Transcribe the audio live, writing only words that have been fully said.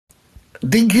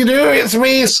Dinky do, it's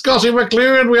me, Scottie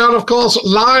McClue. We are, of course,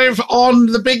 live on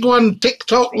the big one,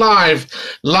 TikTok live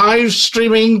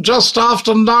streaming just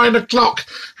after 9 o'clock.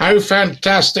 How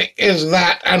fantastic is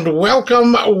that? And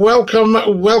welcome.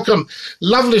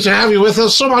 Lovely to have you with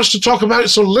us. So much to talk about,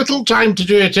 so little time to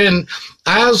do it in.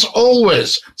 As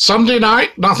always, Sunday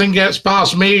night, nothing gets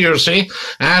past me, you see,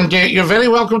 and you're very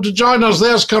welcome to join us.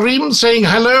 There's Kareem saying,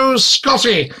 hello,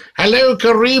 Scottie. Hello,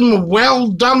 Kareem. Well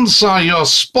done, sir. You're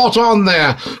spot on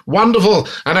there. Wonderful.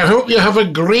 And I hope you have a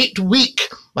great week.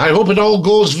 I hope it all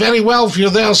goes very well for you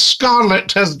there.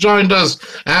 Scarlett has joined us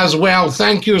as well.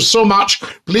 Thank you so much.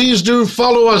 Please do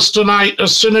follow us tonight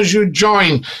as soon as you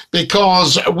join,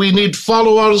 because we need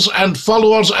followers and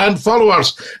followers and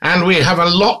followers. And we have a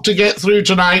lot to get through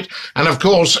tonight. And of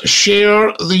course,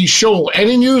 share the show.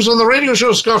 Any news on the radio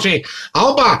show, Scottie?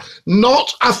 Alba,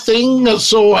 not a thing.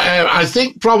 So I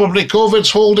think probably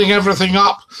COVID's holding everything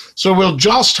up. So we'll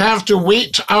just have to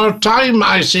wait our time,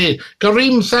 I say.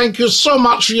 Kareem, thank you so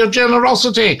much for your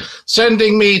generosity,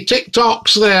 sending me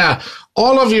TikToks there.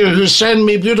 All of you who send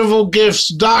me beautiful gifts,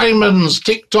 diamonds,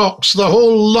 TikToks, the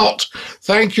whole lot.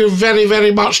 Thank you very,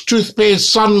 very much.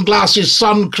 Toothpaste, sunglasses,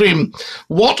 sun cream.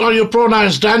 What are your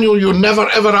pronouns, Daniel? You never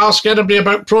ever ask anybody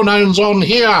about pronouns on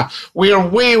here. We are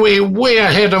way, way, way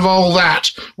ahead of all that.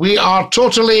 We are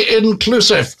totally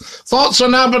inclusive. Thoughts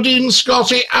on Aberdeen,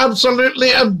 Scottie?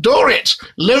 Absolutely adore it.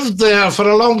 Lived there for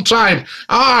a long time.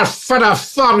 For a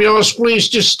fabulous place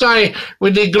to stay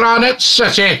with the Granite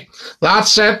City.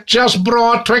 That's it, just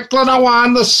broad, twinkling away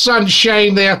in the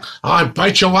sunshine there. I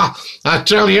bet you what, I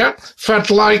tell you, fit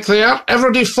like there.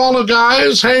 Everybody follow,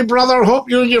 guys. Hey, brother, hope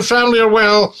you and your family are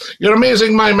well. You're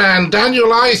amazing, my man.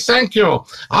 Daniel, I thank you.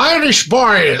 Irish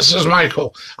boy, says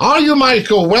Michael. Are you,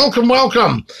 Michael? Welcome.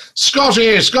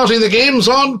 Scottie, the game's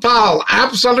on, pal.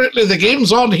 Absolutely, the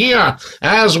game's on here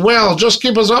as well. Just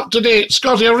keep us up to date.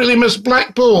 Scottie, I really miss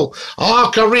Blackpool.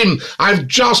 Kareem, I've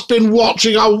just been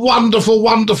watching a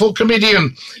wonderful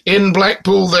comedian in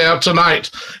Blackpool there tonight.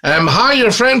 Hi,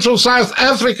 your friend from South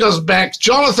Africa's back.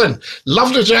 Jonathan,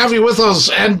 lovely to have you with us,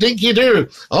 and Dinky do.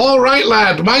 All right,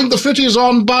 lad, mind the footies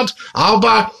on, bud.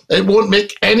 Alba, it won't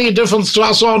make any difference to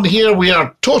us on here. We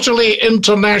are totally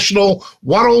international,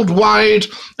 worldwide,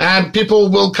 and people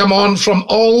will come on from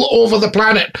all over the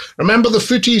planet. Remember, the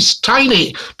footie's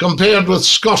tiny compared with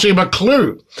Scottie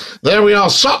McClue. There we are.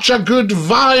 Such a good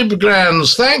vibe,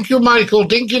 Grans. Thank you, Michael.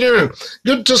 Dinky do.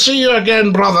 Good to see you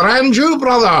again, brother. And you,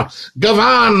 brother.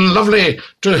 Gavan, lovely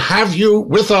to have you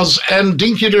with us, and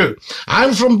Dinky do.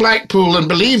 I'm from Blackpool, and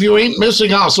believe you ain't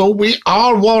missing us. Oh, we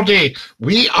are, Wardy.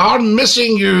 We are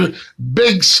missing you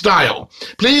big style.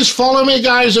 Please follow me,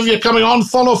 guys, if you're coming on.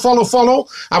 Follow.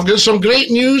 I've got some great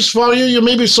news for you. You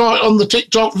maybe saw it on the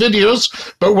TikTok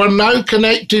videos, but we're now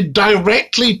connected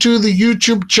directly to the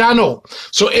YouTube channel.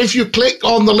 So if you click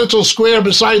on the little square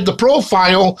beside the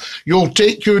profile, you'll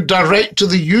take you direct to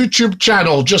the YouTube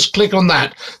channel. Just click on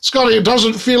that. Scottie, it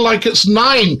doesn't feel like it's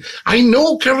 9. I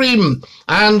know, Kareem.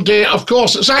 And, of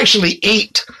course, it's actually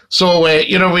 8. So,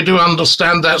 we do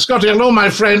understand that. Scottie, hello, my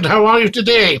friend. How are you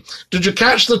today? Did you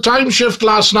catch the time shift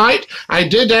last night? I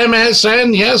did,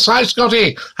 MSN. Yes, hi,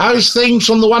 Scottie. How's things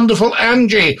from the wonderful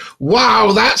Angie?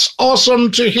 Wow, that's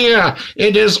awesome to hear.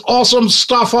 It is awesome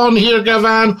stuff on here,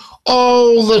 Gavan.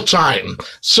 All the time.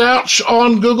 Search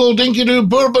on Google Dinky-Doo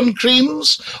bourbon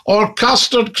creams or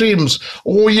custard creams.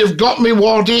 Oh, you've got me,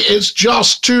 Wardy. It's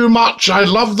just too much. I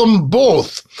love them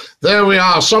both. There we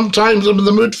are. Sometimes I'm in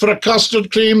the mood for a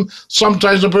custard cream,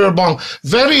 sometimes a bourbon.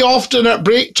 Very often at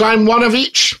break time, one of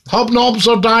each. Hobnobs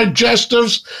or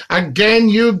digestives. Again,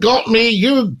 you got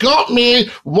me.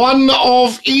 One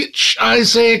of each, I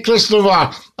say,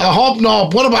 Christopher. A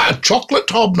hobnob. What about a chocolate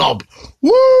hobnob?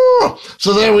 Woo!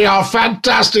 So there we are.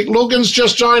 Fantastic. Logan's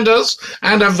just joined us,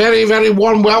 and a very, very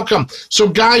warm welcome. So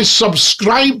guys,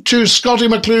 subscribe to Scottie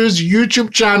McClue's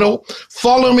YouTube channel.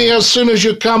 Follow me as soon as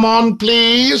you come on,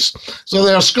 please. So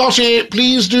there, Scottie,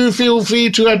 please do feel free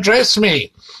to address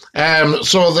me.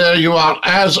 So there you are,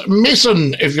 as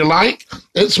Mason, if you like.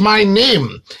 It's my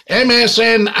name.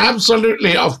 MSN,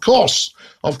 absolutely, of course.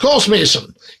 Of course,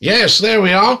 Mason. Yes, there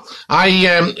we are.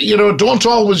 I, don't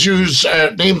always use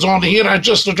names on here. I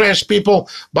just address people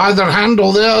by their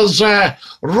handle. There's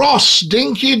Ross,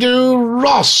 Dinky-Doo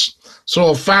Ross.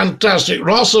 So fantastic.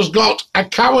 Ross has got a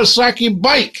Kawasaki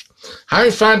bike.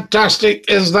 How fantastic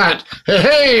is that?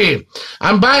 Hey,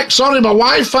 I'm back. Sorry, my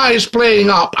Wi-Fi is playing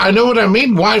up. I know what I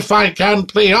mean. Wi-Fi can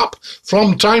play up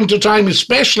from time to time,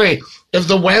 especially if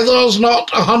the weather's not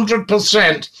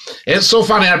 100%. It's so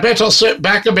funny. I better sit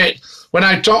back a bit. When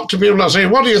I talk to people, I say,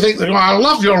 what do you think? They go, I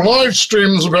love your live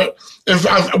streams, but If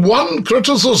I've one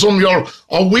criticism, you're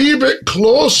a wee bit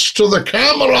close to the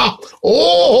camera.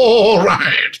 Oh,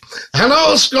 right.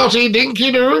 Hello, Scotty.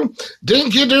 Dinky-doo.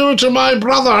 Dinky-doo to my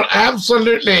brother.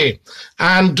 Absolutely.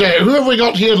 And who have we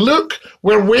got here? Luke,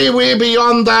 we're way, way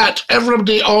beyond that.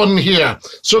 Everybody on here.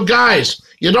 So, guys,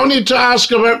 you don't need to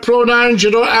ask about pronouns.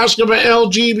 You don't ask about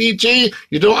LGBT.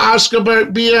 You don't ask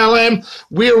about BLM.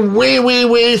 We're way, way,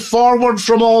 way forward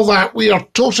from all that. We are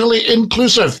totally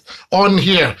inclusive on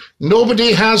here.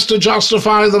 Nobody has to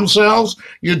justify themselves.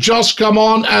 You just come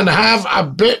on and have a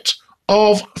bit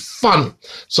of fun.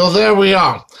 So there we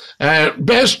are.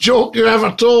 Best joke you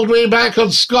ever told way back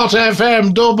on Scott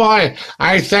FM. Doughboy,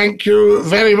 I thank you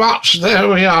very much. There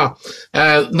we are.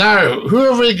 Now, who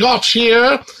have we got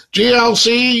here?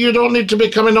 GLC, you don't need to be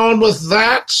coming on with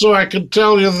that, so I can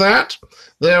tell you that.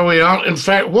 There we are. In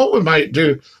fact, what we might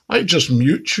do, I might just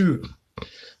mute you.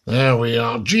 There we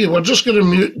are. Gee, we're just going to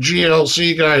mute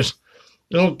GLC, guys.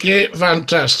 Okay,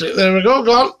 fantastic. There we go,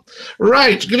 gone.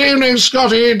 Right, good evening,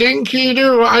 Scotty.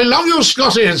 Dinky-doo. I love you,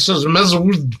 Scotty, says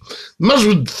Meswood.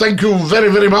 Meswood, thank you very,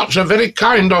 very much. Very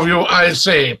kind of you, I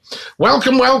say.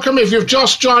 Welcome, welcome. If you've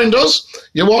just joined us,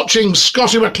 you're watching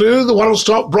Scottie McClue, the world's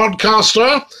top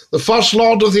broadcaster, the first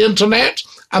lord of the internet,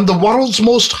 and the world's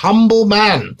most humble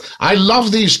man. I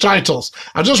love these titles.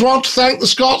 I just want to thank the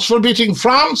Scots for beating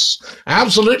France.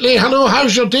 Absolutely. Hello,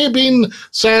 how's your day been?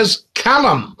 Says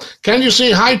Callum. Can you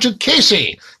say hi to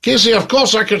Casey? Casey, of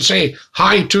course I can say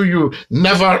hi to you.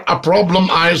 Never a problem,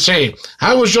 I say.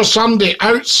 How was your Sunday?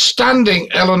 Outstanding,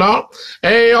 Eleanor.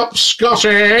 Hey up,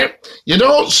 Scotty. You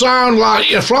don't sound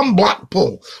like you're from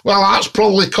Blackpool. Well, that's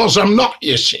probably because I'm not,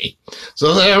 you see.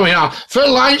 So there we are.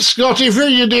 Phil Light, Scotty, for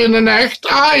you doing the next.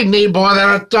 I need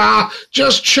bother at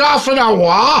just chaffing a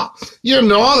wah. You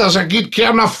know, there's a good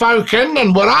cairn of Falcon,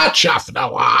 and we're a chaffing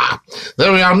a wah.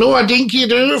 There we are. Noah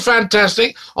Dinky-doo,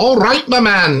 fantastic. All right, my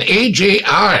man, AJI.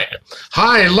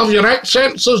 Hi, love your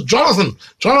accent, says Jonathan.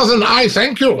 Jonathan, I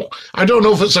thank you. I don't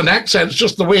know if it's an accent, it's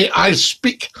just the way I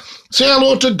speak. Say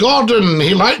hello to Gordon.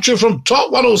 He liked you from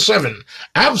Top 107.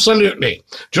 Absolutely.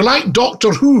 Do you like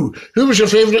Doctor Who? Who was your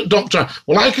favourite Doctor?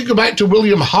 Well, I could go back to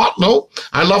William Hartnell.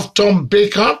 I loved Tom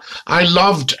Baker. I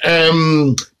loved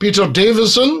Peter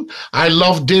Davison. I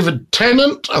loved David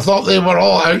Tennant. I thought they were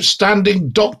all outstanding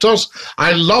doctors.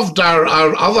 I loved our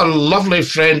other lovely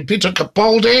friend, Peter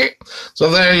Capaldi.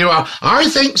 So there you are. I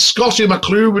think Scottie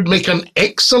McClue would make an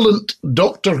excellent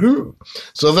Doctor Who.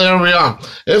 So there we are.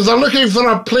 If they're looking for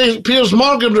a Piers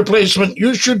Morgan replacement,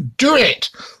 you should do it.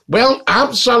 Well,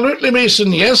 absolutely,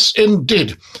 Mason. Yes,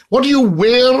 indeed. What do you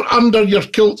wear under your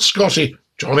kilt, Scotty?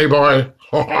 Johnny boy.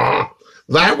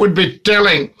 That would be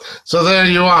telling. So there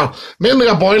you are. Mainly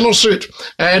a boiler suit.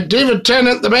 David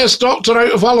Tennant, the best doctor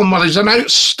out of all of them. Well, he's an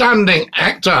outstanding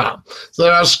actor.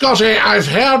 So, Scotty, I've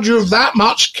heard you've that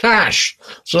much cash.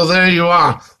 So there you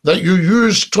are. That you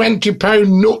use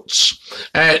 £20 notes.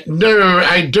 No,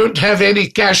 I don't have any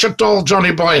cash at all,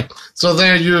 Johnny boy. So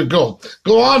there you go.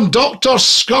 Go on, Dr.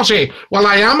 Scotty. Well,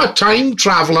 I am a time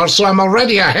traveller, so I'm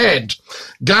already ahead.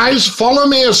 Guys, follow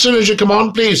me as soon as you come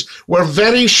on, please. We're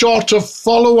very short of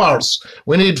followers.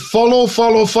 We need follow.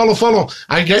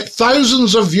 I get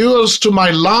thousands of viewers to my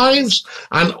lives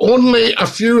and only a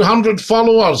few hundred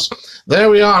followers. There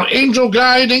we are. Angel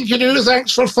Guy, Dinky-doo,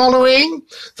 thanks for following.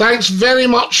 Thanks very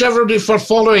much, everybody, for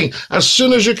following. As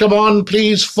soon as you come on,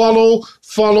 please follow.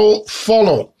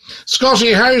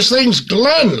 Scotty, how's things?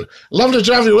 Glenn, lovely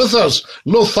to have you with us.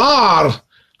 Lothar.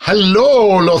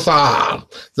 Hello, Lothar.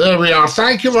 There we are.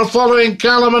 Thank you for following,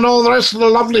 Callum, and all the rest of the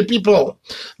lovely people.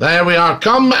 There we are.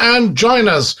 Come and join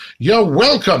us. You're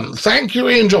welcome. Thank you,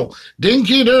 Angel.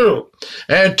 Dinky-doo.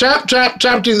 Tap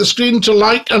to the screen to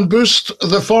like and boost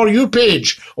the For You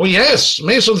page. Oh, yes.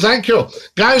 Mason, thank you.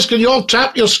 Guys, can you all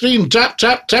tap your screen? Tap.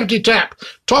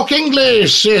 Talk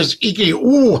English, says Iki.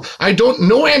 Ooh, I don't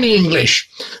know any English.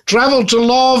 Travel to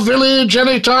Law Village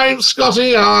anytime,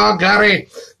 Scotty. Gary,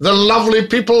 the lovely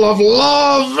people of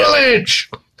Law Village.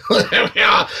 There we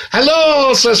are.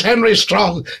 Hello, says Henry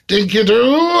Strong.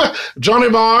 Dinky-doo. Johnny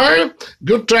boy,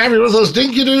 good to have you with us.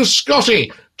 Dinky-doo,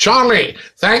 Scotty. Charlie,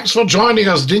 thanks for joining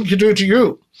us. Dinky-doo to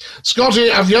you. Scotty,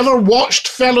 have you ever watched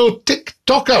fellow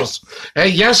TikTokers?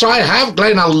 Yes, I have,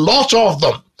 Glenn, a lot of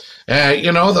them.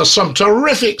 There's some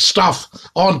terrific stuff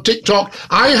on TikTok.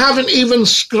 I haven't even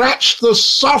scratched the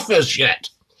surface yet.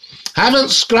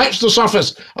 Haven't scratched the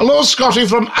surface. Hello, Scotty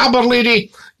from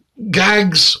Aberlady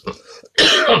Gags.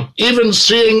 Even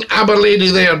seeing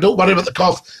Aberlady there, don't worry about the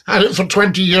cough, had it for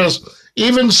 20 years.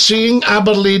 Even seeing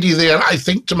Aberlady there, I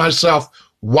think to myself,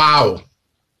 wow.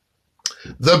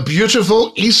 The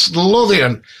beautiful East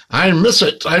Lothian. I miss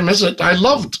it. I miss it. I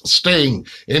loved staying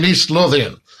in East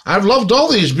Lothian. I've loved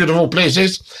all these beautiful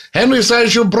places. Henry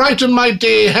says, you brighten my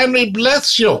day. Henry,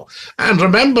 bless you. And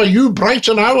remember, you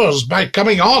brighten ours by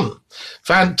coming on.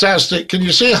 Fantastic. Can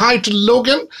you say hi to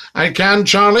Logan? I can,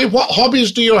 Charlie. What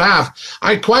hobbies do you have?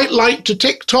 I quite like to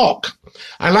TikTok.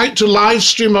 I like to live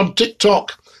stream on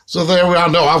TikTok. So there we are.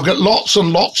 No, I've got lots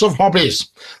and lots of hobbies.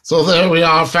 So there we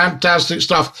are. Fantastic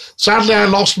stuff. Sadly, I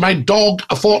lost my dog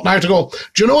a fortnight ago.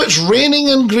 Do you know it's raining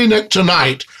in Greenock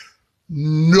tonight?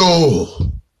 No.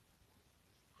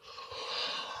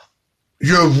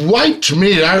 You've wiped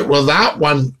me out with that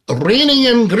one. Raining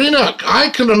in Greenock. I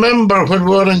can remember when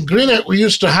we were in Greenock, we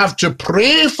used to have to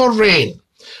pray for rain.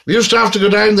 We used to have to go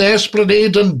down the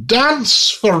Esplanade and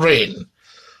dance for rain.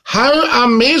 How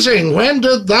amazing. When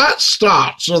did that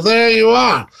start? So there you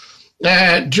are.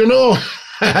 Do you know,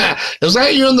 is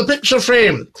that you in the picture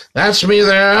frame? That's me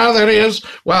there. There he is.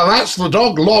 Well, that's the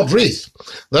dog, Lord Reith.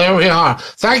 There we are.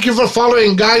 Thank you for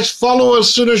following, guys. Follow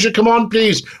as soon as you come on,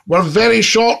 please. We're very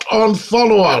short on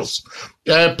followers.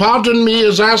 Pardon me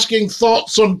is asking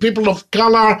thoughts on people of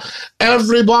colour.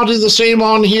 Everybody the same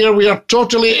on here. We are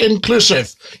totally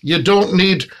inclusive. You don't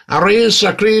need a race,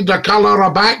 a creed, a colour,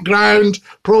 a background,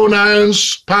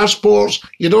 pronouns, passports.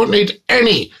 You don't need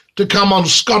any to come on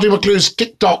Scottie McClue's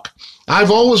TikTok.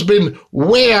 I've always been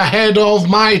way ahead of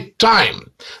my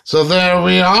time. So there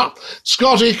we are.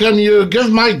 Scottie, can you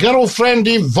give my girlfriend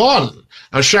Yvonne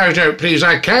a shout out, please?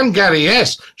 I can, Gary,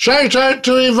 yes. Shout out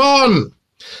to Yvonne.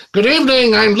 Good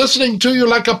evening. I'm listening to you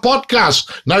like a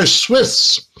podcast. Now,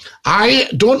 Swiss, I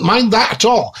don't mind that at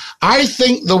all. I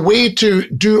think the way to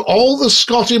do all the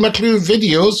Scottie McClue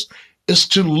videos is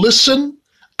to listen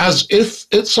as if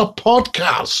it's a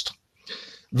podcast.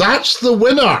 That's the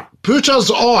winner. Put us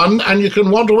on and you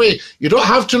can wander away. You don't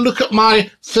have to look at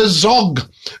my physog.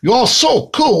 You're so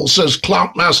cool, says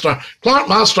Clark Master. Clark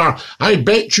Master, I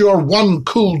bet you're one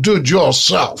cool dude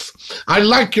yourself. I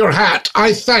like your hat.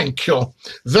 I thank you.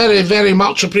 Very, very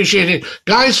much appreciated.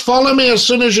 Guys, follow me as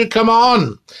soon as you come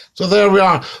on. So there we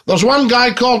are. There's one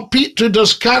guy called Pete who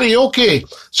does karaoke.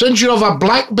 Since you have a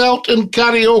black belt in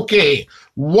karaoke,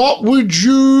 what would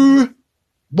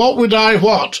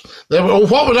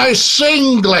I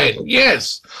sing, Glenn?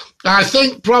 Yes. I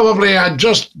think probably I'd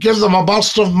just give them a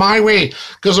burst of My Way,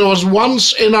 because I was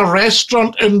once in a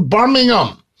restaurant in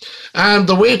Birmingham and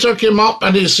the waiter came up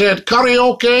and he said,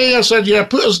 karaoke? I said, yeah,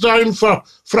 put us down for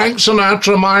Frank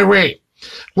Sinatra, My Way.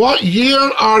 What year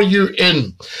are you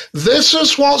in? This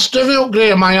is what's difficult,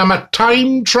 Graham. I am a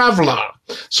time traveller,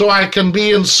 so I can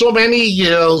be in so many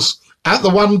years at the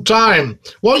one time.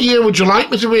 What year would you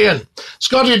like me to be in?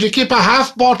 Scottie, do you keep a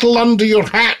half bottle under your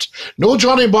hat? No,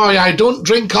 Johnny boy, I don't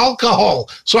drink alcohol,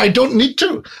 so I don't need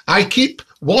to. I keep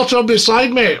water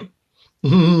beside me.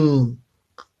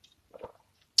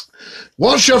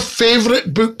 What's your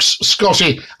favourite books,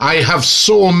 Scottie? I have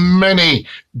so many,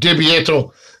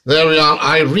 Dibieto. There we are.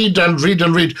 I read and read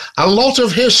and read. A lot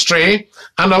of history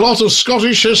and a lot of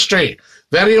Scottish history.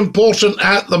 Very important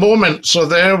at the moment, so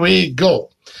there we go.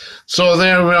 So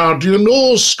there we are. Do you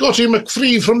know Scottie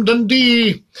McFree from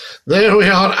Dundee? There we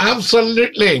are,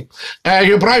 absolutely.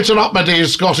 You brighten up my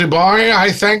days, Scottie boy.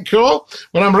 I thank you.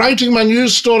 When I'm writing my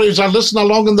news stories, I listen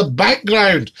along in the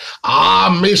background.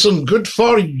 Ah, Mason, good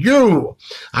for you.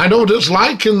 I know what it's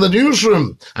like in the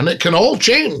newsroom, and it can all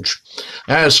change.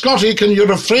 Scottie, can you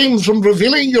refrain from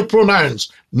revealing your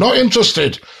pronouns? Not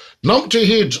interested. Numpty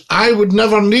head, I would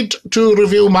never need to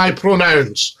reveal my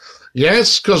pronouns.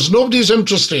 Yes, because nobody's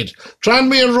interested.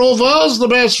 Tranmere Rovers, the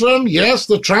best firm? Yes,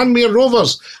 the Tranmere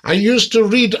Rovers. I used to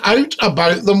read out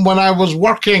about them when I was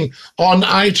working on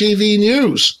ITV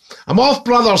News. I'm off,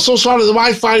 brother. So sorry, the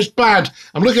Wi-Fi's bad.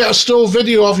 I'm looking at a still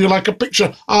video of you like a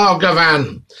picture. Oh,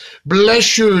 Gavan.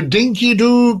 Bless you,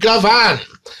 dinky-doo, Gavan.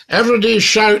 Every day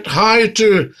shout hi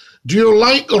to, do you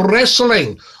like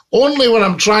wrestling? Only when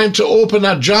I'm trying to open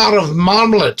a jar of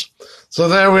marmalade. So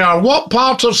there we are. What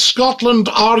part of Scotland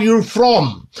are you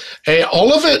from?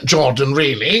 All of it, Jordan,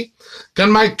 really.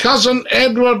 Can my cousin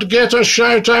Edward get a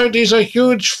shout out? He's a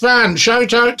huge fan.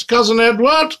 Shout out to cousin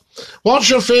Edward. What's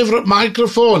your favourite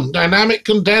microphone? Dynamic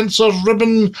condenser,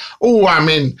 ribbon? Oh, I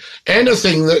mean,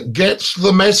 anything that gets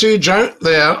the message out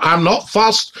there. I'm not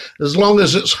fussed as long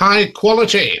as it's high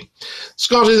quality.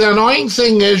 Scottie, the annoying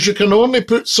thing is you can only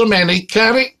put so many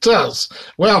characters.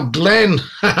 Well, Glenn,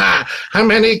 how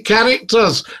many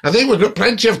characters? I think we've got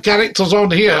plenty of characters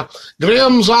on here.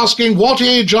 Graham's asking, what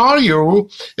age are you,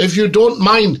 if you don't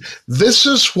mind? This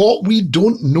is what we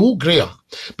don't know, Graham.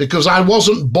 because I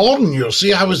wasn't born, you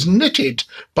see. I was knitted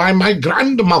by my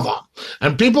grandmother,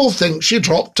 and people think she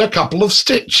dropped a couple of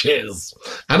stitches.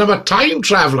 And I'm a time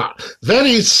traveller,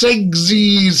 very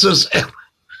Sigsies as ever.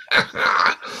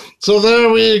 So there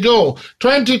we go.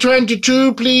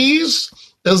 2022, please.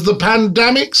 Is the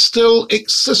pandemic still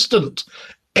existent?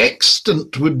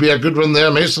 Extant would be a good one there,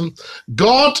 Mason.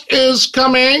 God is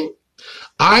coming.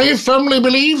 I firmly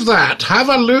believe that. Have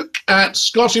a look at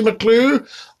Scottie McClue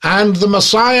and the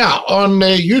Messiah on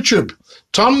YouTube.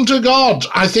 Turn to God.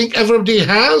 I think everybody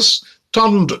has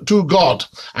turned to God.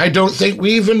 I don't think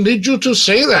we even need you to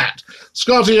say that.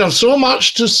 Scottie, you have so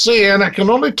much to say, and I can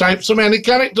only type so many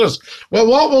characters. Well,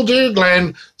 what we'll do,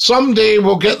 Glenn, someday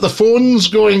we'll get the phones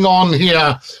going on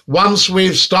here once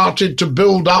we've started to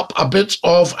build up a bit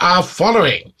of our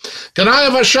following. Can I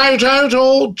have a shout-out,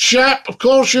 old chap? Of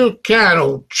course you can,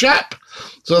 old chap.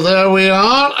 So there we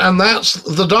are, and that's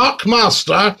the Dark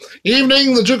Master.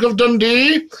 Evening, the Duke of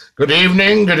Dundee. Good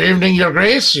evening, Your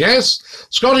Grace. Yes.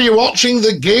 Scott, are you watching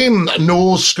the game?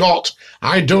 No, Scott.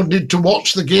 I don't need to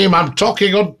watch the game. I'm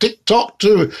talking on TikTok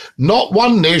to not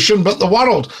one nation, but the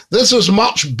world. This is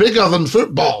much bigger than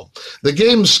football. The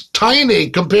game's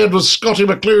tiny compared with Scottie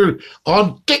McClue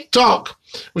on TikTok.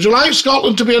 Would you like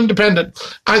Scotland to be independent?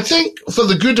 I think for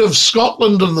the good of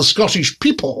Scotland and the Scottish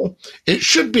people, it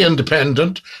should be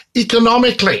independent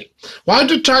economically. Why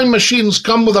do time machines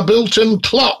come with a built-in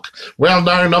clock? Well,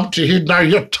 now, Numpty Hood, now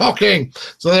you're talking.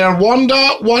 So there,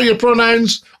 Wanda, what are your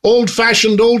pronouns?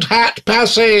 Old-fashioned, old hat,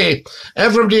 passé.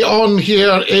 Everybody on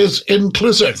here is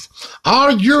inclusive.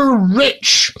 Are you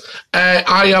rich?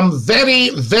 I am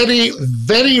very, very,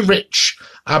 very rich.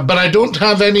 But I don't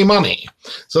have any money.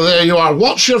 So there you are.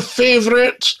 What's your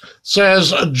favourite?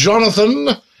 Says Jonathan.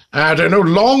 I don't know.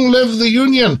 Long live the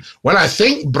Union. Well, I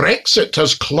think Brexit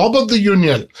has clobbered the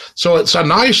Union. So it's a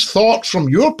nice thought from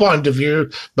your point of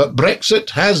view, but Brexit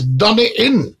has done it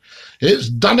in. It's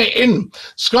done it in.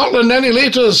 Scotland, any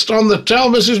latest on the Tell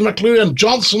Mrs. McClue and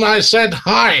Johnson? I said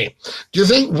hi. Do you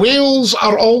think Wales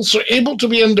are also able to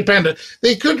be independent?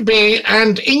 They could be,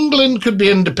 and England could be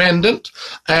independent.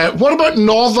 What about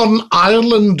Northern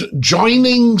Ireland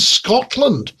joining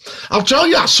Scotland? I'll tell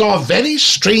you, I saw a very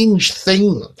strange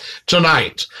thing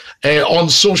tonight on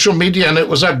social media, and it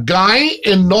was a guy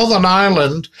in Northern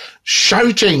Ireland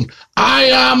shouting, I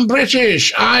am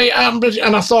British, I am British.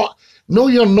 And I thought, no,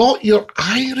 you're not. You're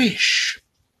Irish.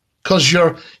 Because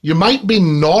you might be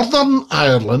Northern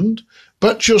Ireland,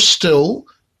 but you're still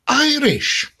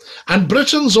Irish. And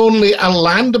Britain's only a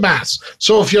landmass.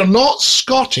 So if you're not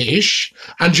Scottish,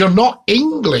 and you're not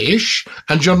English,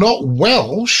 and you're not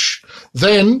Welsh,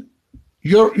 then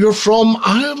you're from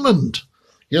Ireland.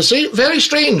 You see, very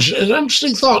strange. It's an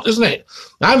interesting thought, isn't it?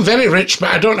 I'm very rich,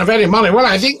 but I don't have any money. Well,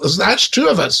 I think that's two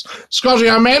of us. Scottie,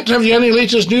 I meant, have you any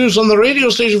latest news on the radio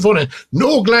station phone in?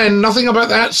 No, Glenn, nothing about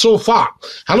that so far.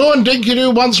 Hello and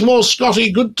dinky-doo once more, Scottie.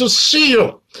 Good to see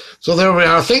you. So there we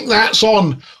are. I think that's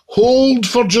on hold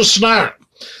for just now.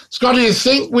 Scottie, you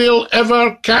think we'll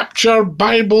ever capture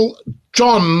Bible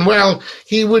John? Well,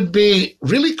 he would be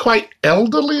really quite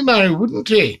elderly now, wouldn't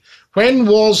he? When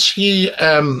was he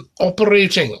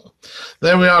operating?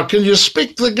 There we are. Can you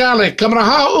speak the Gaelic?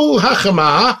 Camrahau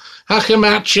hachama,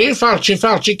 hachimachi, falchi,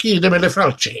 falchi, ki, demile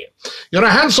falchi. You're a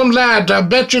handsome lad. I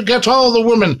bet you get all the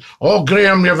women. Oh,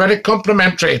 Graham, you're very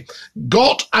complimentary.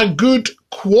 Got a good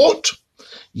quote?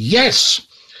 Yes.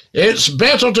 It's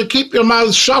better to keep your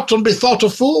mouth shut and be thought a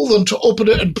fool than to open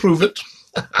it and prove it.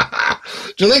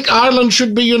 Do you think Ireland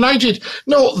should be united?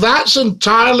 No, that's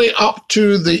entirely up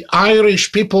to the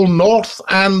Irish people, north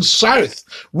and south.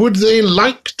 Would they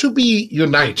like to be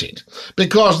united?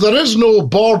 Because there is no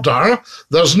border,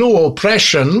 there's no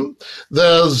oppression,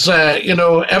 there's,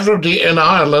 everybody in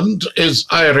Ireland is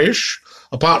Irish,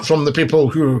 apart from the people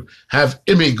who have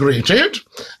immigrated.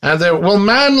 And will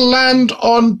man land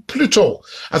on Pluto?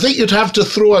 I think you'd have to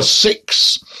throw a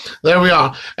 6. There we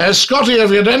are. Scottie, have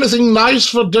you had anything nice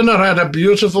for dinner? I had a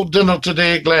beautiful dinner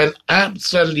today, Glenn.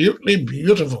 Absolutely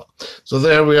beautiful. So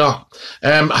there we are.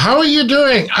 How are you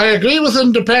doing? I agree with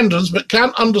independence, but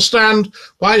can't understand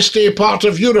why stay part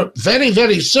of Europe. Very,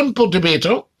 very simple,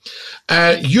 debater.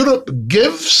 Europe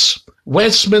gives,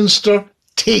 Westminster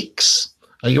takes.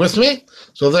 Are you with me?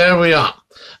 So there we are.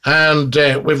 And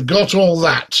we've got all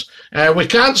that. We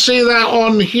can't see that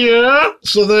on here,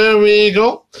 so there we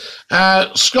go.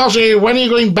 Scottie, when are you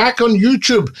going back on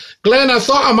YouTube? Glenn, I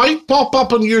thought I might pop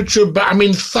up on YouTube, but I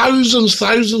mean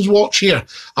thousands watch here.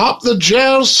 Up the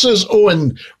Jers, says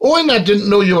Owen. Owen, I didn't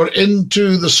know you were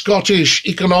into the Scottish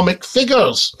economic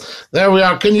figures. There we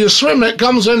are. Can you swim? It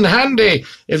comes in handy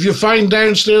if you find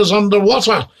downstairs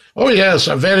underwater. Oh, yes,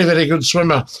 a very, very good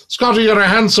swimmer. Scotty, you're a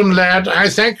handsome lad. I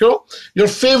thank you. Your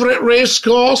favourite race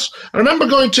course? I remember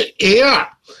going to Ayr.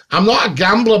 I'm not a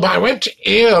gambler, but I went to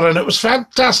Ayr and it was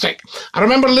fantastic. I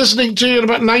remember listening to you in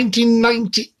about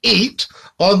 1998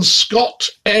 on Scott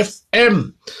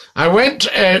FM. I went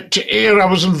to Ayr. I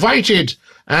was invited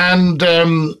and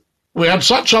we had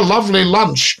such a lovely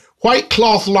lunch, white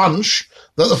cloth lunch,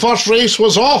 that the first race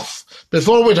was off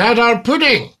before we'd had our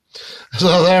pudding.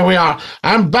 So there we are.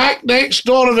 I'm back next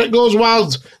door if it goes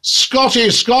well.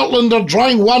 Scotland are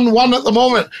drawing 1-1 at the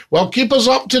moment. Well, keep us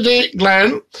up to date,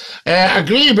 Glenn.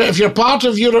 Agree, but if you're part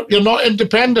of Europe, you're not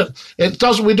independent.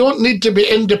 We don't need to be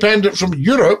independent from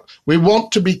Europe. We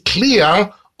want to be clear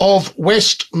of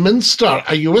Westminster.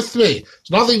 Are you with me?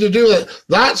 It's nothing to do with it.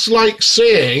 That's like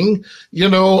saying, you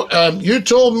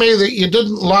told me that you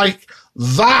didn't like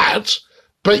that,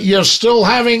 but you're still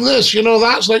having this.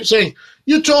 That's like saying,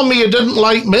 you told me you didn't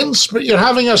like mince, but you're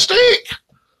having a steak.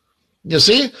 You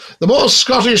see? The most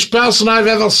Scottish person I've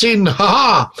ever seen.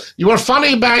 Ha-ha! You were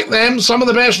funny back then. Some of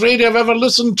the best radio I've ever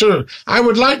listened to. I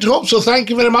would like to hope so. Thank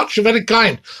you very much. You're very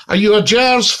kind. Are you a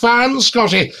Gers fan,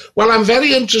 Scotty? Well, I'm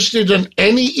very interested in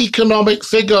any economic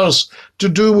figures to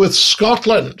do with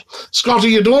Scotland. Scotty,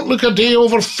 you don't look a day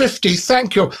over 50.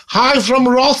 Thank you. Hi from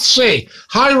Rothsay.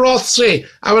 Hi, Rothsay.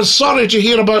 I was sorry to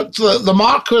hear about the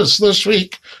Marquis this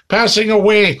week passing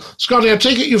away. Scotty, I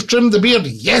take it you've trimmed the beard?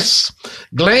 Yes.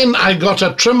 Glenn, I got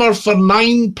a trimmer for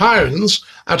 £9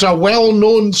 at a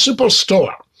well-known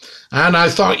superstore. And I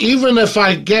thought, even if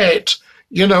I get,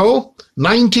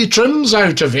 90 trims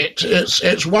out of it,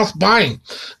 it's worth buying.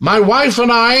 My wife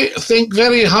and I think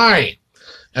very high.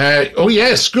 Oh,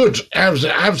 yes, good.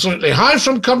 Absolutely. Hi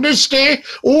from Carnoustie.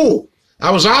 Oh, I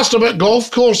was asked about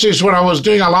golf courses when I was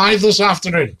doing a live this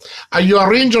afternoon. Are you a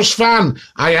Rangers fan?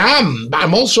 I am, but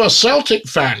I'm also a Celtic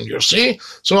fan, you see.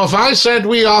 So if I said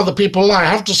we are the people, I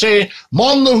have to say,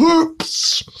 Mon the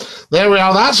Hoops. There we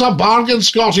are. That's a bargain,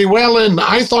 Scotty. Well in.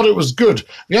 I thought it was good.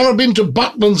 Have you ever been to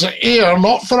Bucklands at Ayr?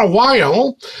 Not for a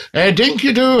while.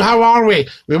 Dinky-doo, how are we?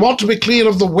 We want to be clear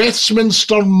of the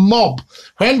Westminster mob.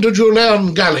 When did you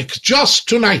learn Gaelic? Just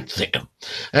tonight, then.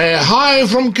 Hi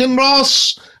from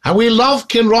Kinross. We love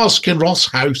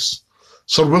Kinross House.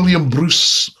 Sir William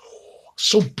Bruce.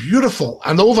 So beautiful.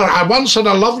 And I once had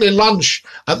a lovely lunch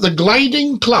at the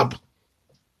Gliding Club.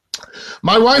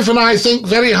 My wife and I think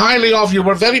very highly of you.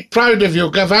 We're very proud of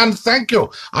you. Gavan, thank you.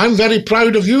 I'm very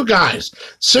proud of you guys.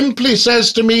 Simply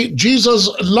says to me, Jesus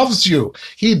loves you.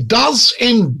 He does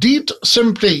indeed,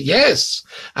 Simply, yes.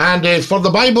 And for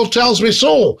the Bible tells me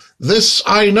so. This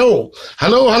I know.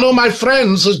 Hello, my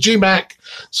friends, says G-Mac.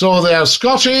 So there,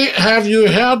 Scotty, have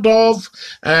you heard of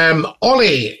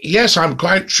Ollie? Yes, I'm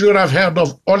quite sure I've heard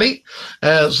of Ollie.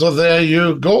 So there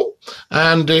you go.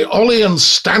 And Ollie and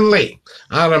Stanley.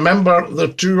 I remember the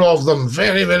two of them.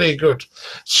 Very, very good.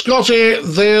 Scotty,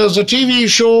 there's a TV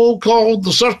show called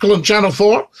The Circle on Channel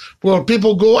 4 where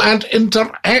people go and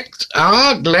interact.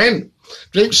 Ah, Glenn. I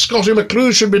think Scotty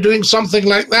McClue should be doing something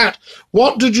like that.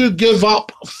 What did you give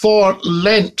up for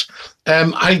Lent?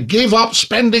 I gave up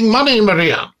spending money,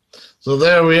 Maria. So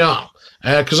there we are.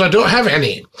 Because I don't have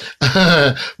any.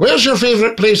 Where's your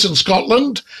favourite place in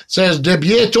Scotland? Says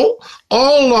Debieto.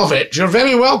 All of it. You're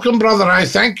very welcome, brother. I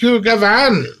thank you,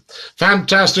 Gavan.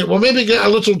 Fantastic. We'll maybe get a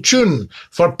little tune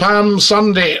for Palm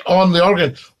Sunday on the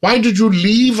organ. Why did you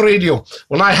leave radio?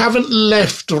 Well, I haven't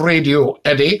left radio,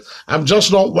 Eddie. I'm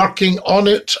just not working on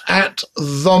it at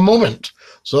the moment.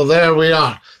 So there we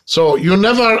are. So you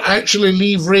never actually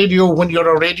leave radio when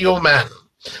you're a radio man.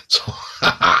 So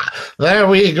there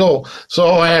we go.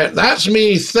 So that's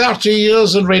me, 30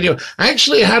 years in radio. I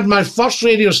actually had my first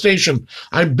radio station.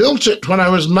 I built it when I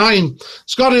was 9.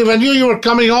 Scotty, if I knew you were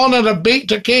coming on and I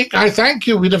baked a cake, I thank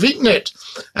you. We'd have eaten it.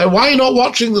 Why not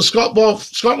watching the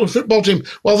Scotland football team?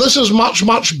 Well, this is much,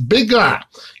 much bigger.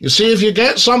 You see, if you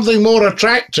get something more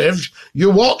attractive,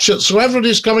 you watch it. So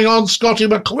everybody's coming on Scotty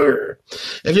McClure.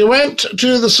 If you went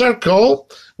to the Circle,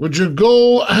 would you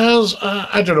go as,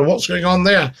 I don't know what's going on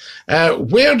there.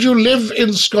 Where do you live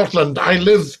in Scotland? I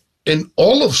live in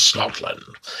all of Scotland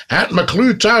at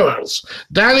McClue Towers.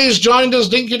 Danny's joined us.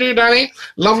 Dinky-doo, Danny.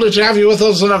 Lovely to have you with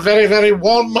us and a very, very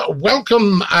warm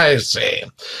welcome, I say.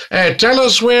 Tell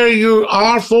us where you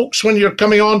are, folks, when you're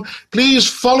coming on. Please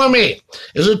follow me.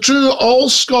 Is it true all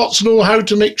Scots know how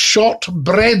to make short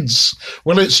breads?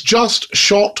 Well, it's just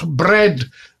short bread,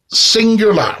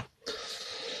 singular.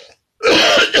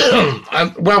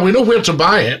 Well, we know where to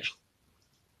buy it.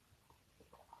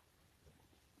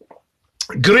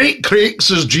 Great Creek,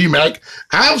 says G-Mac.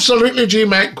 Absolutely,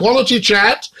 G-Mac. Quality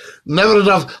chat. Never heard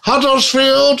of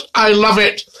Huddersfield. I love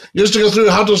it. Used to go through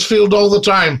Huddersfield all the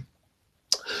time.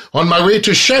 On my way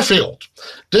to Sheffield.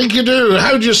 Dinky-doo,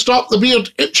 how do you stop the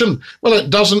beard itching? Well, it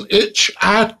doesn't itch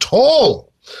at all.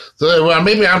 Well,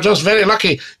 maybe I'm just very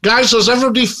lucky. Guys, has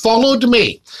everybody followed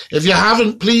me? If you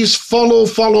haven't, please follow.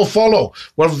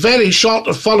 We're very short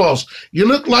of followers. You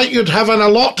look like you'd have an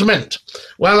allotment.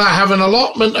 Well, I have an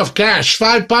allotment of cash,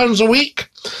 £5 a week.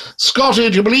 Scotty,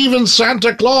 do you believe in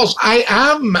Santa Claus? I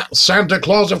am Santa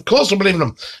Claus. Of course I believe in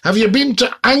him. Have you been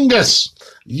to Angus?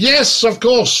 Yes, of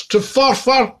course. To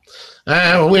Forfar.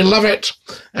 We love it.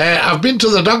 I've been to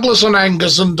the Douglas and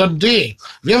Angus in Dundee.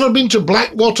 Have you ever been to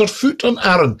Blackwater Foot and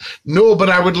Arran? No, but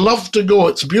I would love to go.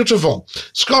 It's beautiful.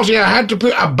 Scotty, I had to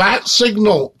put a bat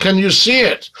signal. Can you see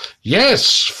it?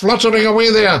 Yes, fluttering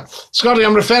away there. Scotty,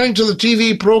 I'm referring to the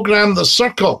TV programme The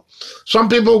Circle. Some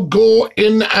people go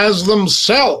in as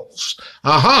themselves.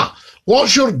 Aha.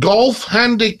 What's your golf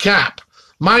handicap?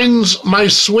 Mine's my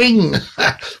swing.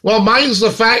 Well, mine's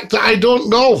the fact that I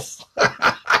don't golf.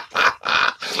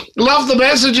 Love the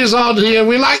messages on here.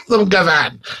 We like them,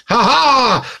 Gavan.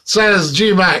 Ha-ha, says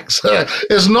G-Max.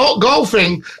 Is not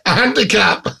golfing a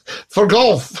handicap for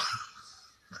golf?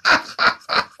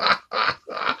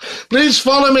 Please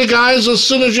follow me, guys, as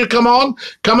soon as you come on.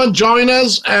 Come and join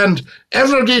us, and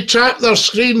everybody tap their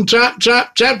screen. Tap,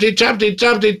 tappity, tappity,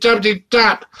 tappity, tappity,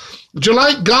 tap. Do you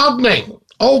like gardening?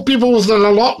 All people with an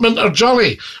allotment are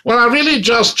jolly. Well, I really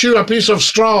just chew a piece of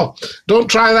straw. Don't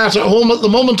try that at home at the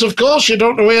moment, of course. You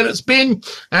don't know where it's been.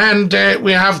 And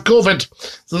we have COVID.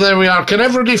 So there we are. Can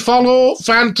everybody follow?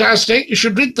 Fantastic. You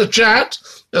should read the chat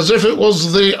as if it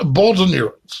was the border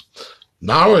news.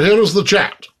 Now, here is the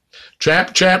chat.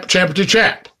 Chap, chappity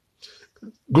chap.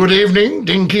 Good evening,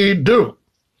 Dinky Doo.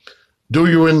 Do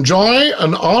you enjoy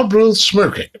an Arbroath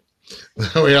smoky?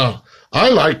 There we are. I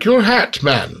like your hat,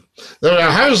 man.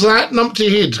 How's that,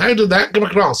 Numpty Head? How did that come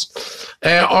across?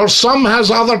 Or some has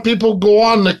other people go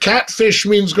on. The catfish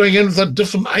means going in with a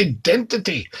different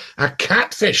identity. A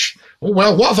catfish. Oh,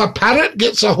 well, what if a parrot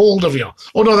gets a hold of you?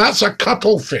 Oh, no, that's a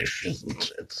cuttlefish,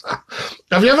 isn't it?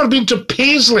 Have you ever been to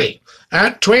Paisley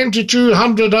at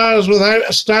 2200 hours without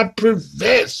a stab-proof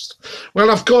vest?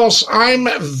 Well, of course, I'm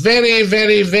very,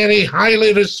 very, very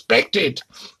highly respected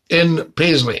in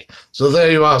Paisley. So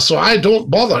there you are. So I don't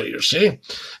bother, you see.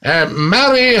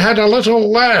 Mary had a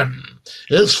little lamb.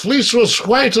 Its fleece was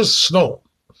white as snow.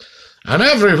 And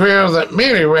everywhere that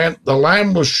Mary went, the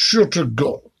lamb was sure to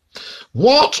go.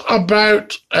 What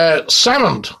about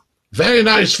salmon? Very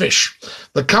nice fish.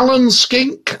 The Cullen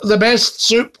skink, the best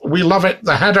soup. We love it.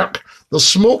 The haddock, the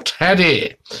smoked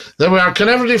haddy. There we are. Can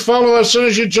everybody follow as soon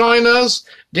as you join us?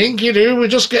 Dinky-doo, we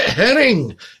just get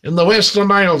herring in the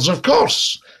Western Isles, of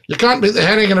course. You can't beat the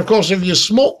herring, and of course, if you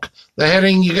smoke the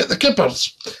herring, you get the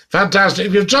kippers. Fantastic.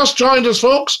 If you've just joined us,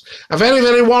 folks, a very,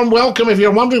 very warm welcome. If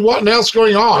you're wondering what else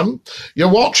going on,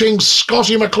 you're watching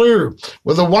Scotty McClue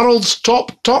with the world's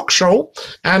top talk show,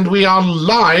 and we are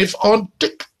live on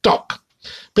TikTok.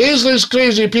 Paisley's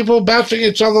crazy, people battering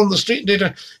each other on the street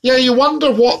data. Yeah, you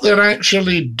wonder what they're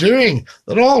actually doing.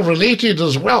 They're all related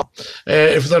as well.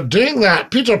 If they're doing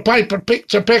that, Peter Piper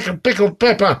picked a peck of pickled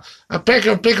pepper. A peck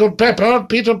of pickled pepper,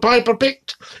 Peter Piper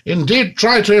picked. Indeed,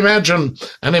 try to imagine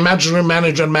an imaginary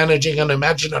manager managing an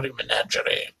imaginary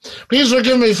menagerie. Please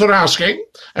forgive me for asking.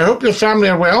 I hope your family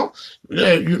are well.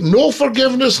 No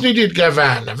forgiveness needed,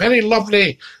 Gavan. A very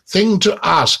lovely thing to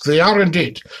ask. They are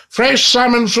indeed. Fresh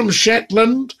salmon from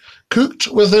Shetland, cooked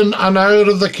within an hour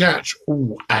of the catch.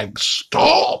 Oh, Ag,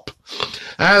 stop.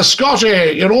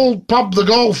 Scotty, your old pub, the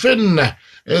Golf Inn,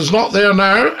 is not there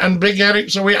now, and Big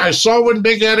Eric's away. I saw when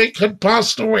Big Eric had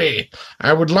passed away.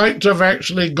 I would like to have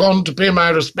actually gone to pay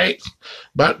my respects,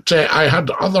 but I had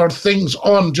other things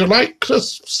on. Do you like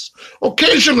crisps?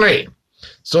 Occasionally.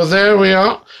 So there we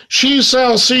are. She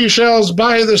sells seashells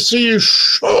by the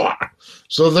seashore.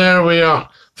 So there we are.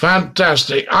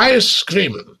 Fantastic. I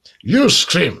scream. You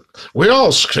scream. We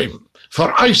all scream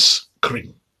for ice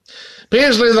cream.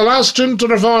 Paisley, the last tune to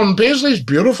reform. Paisley's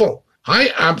beautiful.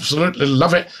 I absolutely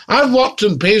love it. I've worked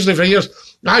in Paisley for years.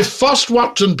 I first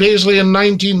worked in Paisley in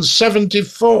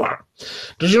 1974.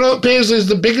 Did you know that Paisley is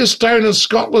the biggest town in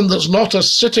Scotland that's not a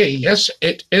city? Yes,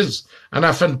 it is. And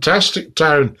a fantastic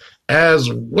town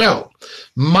as well.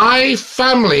 My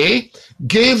family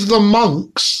gave the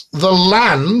monks the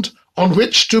land on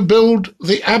which to build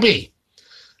the abbey.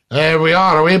 There we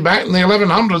are, way back in the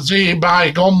 1100s,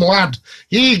 by gum lad,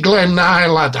 Glen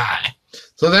Isladai.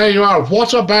 So there you are.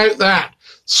 What about that?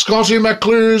 Scottie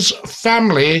McClue's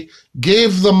family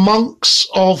gave the monks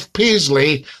of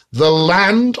Paisley the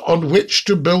land on which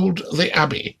to build the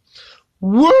abbey.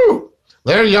 Woo!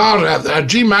 There you are,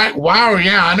 G-Mac. Wow,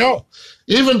 yeah, I know.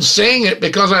 Even saying it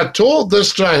because I told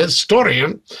this to a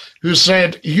historian who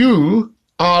said, you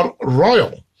are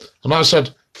royal. And I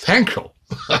said, thank you.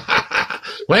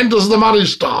 When does the money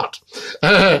start?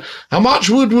 How much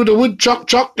wood would a woodchuck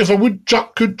chuck if a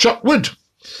woodchuck could chuck wood?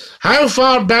 How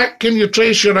far back can you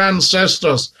trace your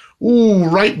ancestors? Ooh,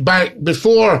 right back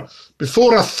before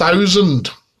 1000.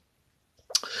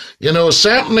 You know,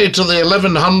 certainly to the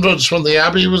 1100s when the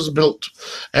abbey was built.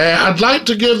 I'd like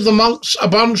to give the monks a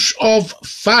bunch of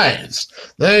fags.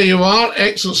 There you are.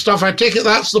 Excellent stuff. I take it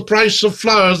that's the price of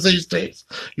flowers these days.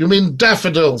 You mean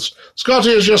daffodils.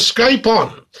 Scottie, is your Skype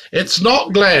on? It's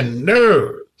not Glenn.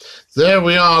 No. There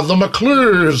we are. The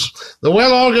McClues. The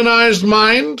well-organised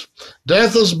mind.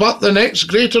 Death is but the next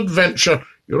great adventure.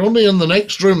 You're only in the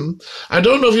next room. I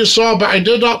don't know if you saw, but I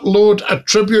did upload a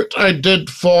tribute I did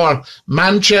for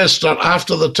Manchester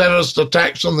after the terrorist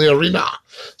attacks on the arena.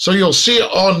 So you'll see it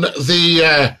on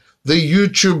the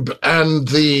YouTube and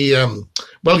the,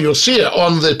 well, you'll see it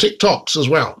on the TikToks as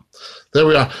well. There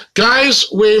we are. Guys,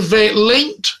 we've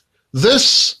linked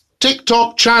this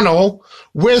TikTok channel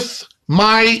with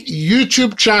my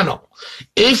YouTube channel.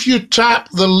 If you tap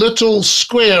the little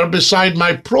square beside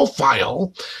my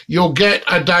profile, you'll get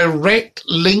a direct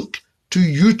link to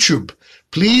YouTube.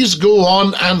 Please go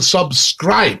on and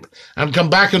subscribe and come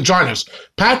back and join us.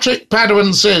 Patrick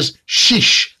Padwin says,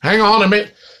 sheesh. Hang on a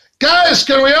minute. Guys,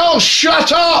 can we all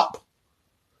shut up?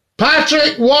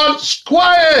 Patrick wants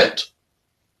quiet.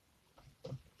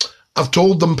 I've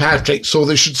told them, Patrick, so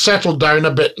they should settle down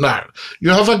a bit now.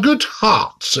 You have a good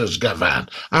heart, says Gavan.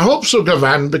 I hope so,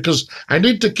 Gavan, because I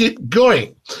need to keep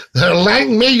going. They're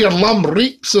laying me your lum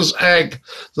reek, says Egg.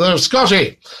 There's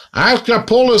Scottie. Ask a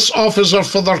police officer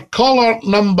for their collar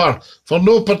number for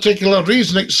no particular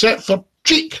reason except for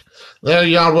cheek. There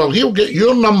you are. Well, he'll get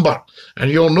your number,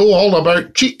 and you'll know all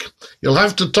about cheek. You'll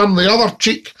have to turn the other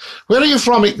cheek. Where are you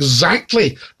from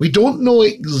exactly? We don't know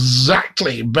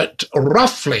exactly, but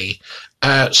roughly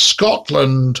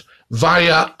Scotland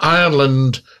via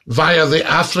Ireland, via the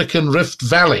African Rift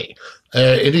Valley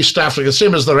in East Africa,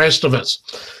 same as the rest of us.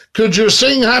 Could you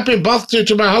sing happy birthday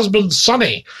to my husband,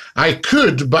 Sonny? I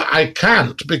could, but I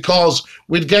can't because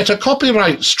we'd get a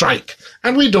copyright strike,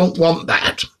 and we don't want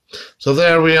that. So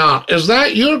there we are. Is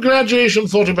that your graduation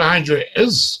photo behind you? It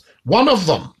is one of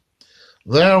them.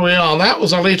 There we are. That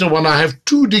was a later one. I have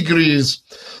 2 degrees.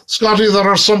 Scottie, there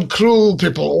are some cruel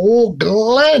people. Oh,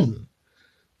 Glenn.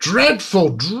 Dreadful,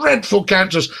 dreadful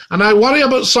characters. And I worry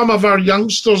about some of our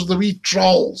youngsters, the wee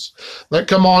trolls that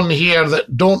come on here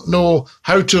that don't know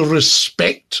how to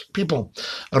respect people.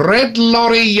 Red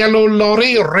lorry, yellow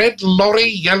lorry, red lorry,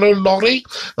 yellow lorry,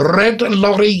 red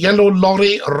lorry, yellow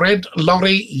lorry, red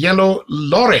lorry, yellow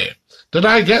lorry. Did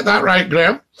I get that right,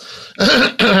 Graham?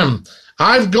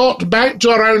 I've got back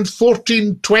to around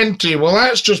 1420. Well,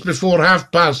 that's just before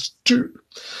 2:30.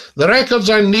 The records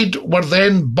I need were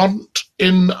then burnt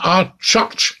in our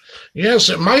church. Yes,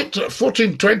 it might,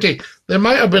 1420. They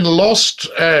might have been lost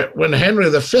when Henry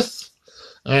V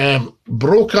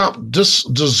broke up,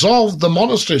 dissolved the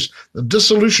monasteries, the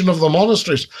dissolution of the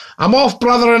monasteries. I'm off,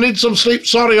 brother. I need some sleep.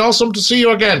 Sorry, awesome to see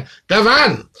you again.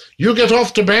 Gavan, you get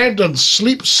off to bed and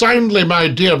sleep soundly, my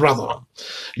dear brother.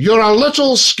 You're a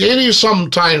little scary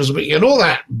sometimes, but you know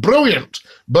that. Brilliant,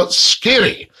 but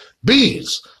scary.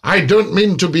 Bees, I don't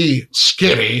mean to be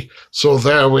scary, so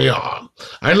there we are.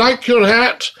 I like your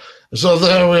hat, so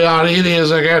there we are. Here he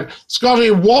is again. Scottie,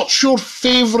 what's your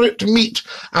favourite meat?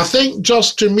 I think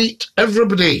just to meet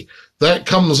everybody that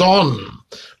comes on.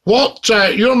 What,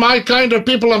 you're my kind of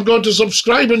people. I'm going to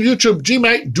subscribe on YouTube.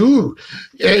 GMAC, do.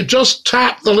 Just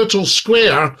tap the little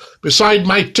square beside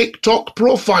my TikTok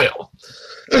profile.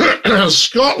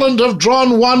 Scotland have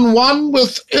drawn 1-1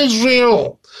 with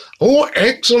Israel. Oh,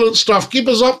 excellent stuff. Keep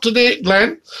us up to date,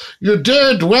 Glenn. You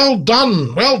did. Well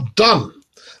done. Well done.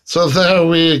 So there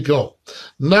we go.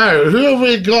 Now, who have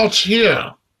we got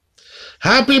here?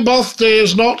 Happy birthday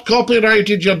is not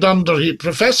copyrighted, you dunderhead.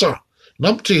 Professor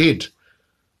Numptyhead,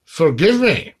 forgive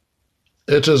me.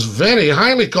 It is very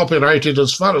highly copyrighted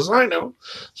as far as I know.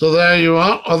 So there you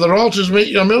are. Other royalties make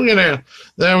you a millionaire.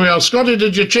 There we are. Scottie,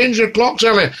 did you change your clocks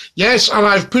earlier? Yes, and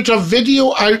I've put a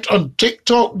video out on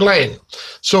TikTok, Glenn.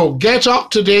 So get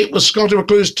up to date with Scottie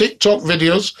McClue's TikTok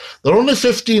videos. They're only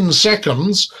 15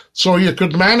 seconds, so you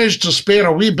could manage to spare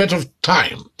a wee bit of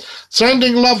time.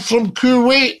 Sending love from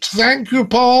Kuwait. Thank you,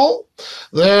 Paul.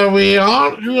 There we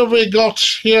are. Who have we got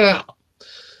here?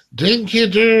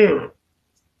 Dinky-doo.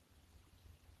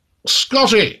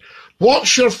 Scotty,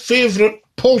 what's your favourite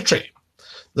poultry?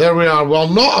 There we are. Well,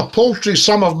 not a paltry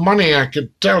sum of money, I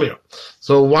could tell you.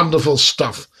 So wonderful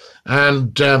stuff.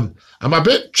 And I'm a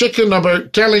bit chicken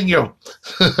about telling you.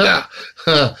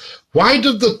 Why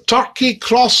did the turkey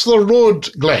cross the road,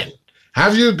 Glenn?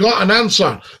 Have you got an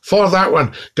answer for that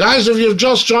one? Guys, if you've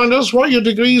just joined us, what are your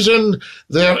degrees in?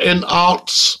 They're in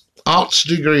arts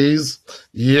degrees.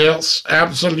 Yes,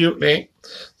 absolutely.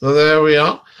 So there we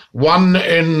are. One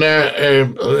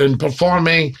in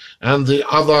performing and the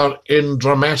other in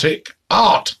dramatic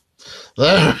art.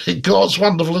 There we go. It's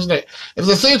wonderful, isn't it? If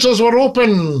the theatres were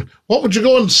open, what would you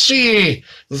go and see?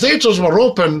 If the theatres were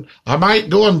open, I might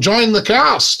go and join the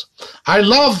cast. I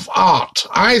love art.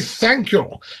 I thank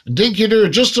you. Dinky Doo,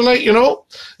 just to let you know,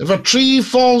 if a tree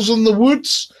falls in the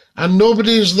woods and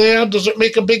nobody's there, does it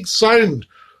make a big sound?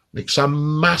 Makes a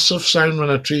massive sound when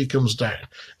a tree comes down.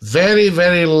 Very,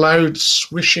 very loud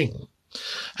swishing.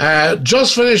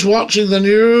 Just finished watching the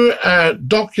new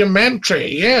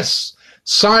documentary. Yes,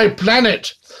 Sci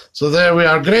Planet. So there we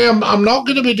are. Graham, I'm not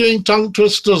going to be doing tongue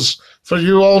twisters for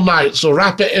you all night, so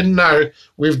wrap it in now.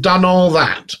 We've done all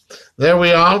that. There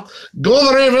we are. Go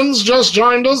the Ravens, just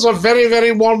joined us. A very,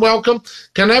 very warm welcome.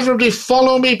 Can everybody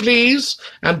follow me, please?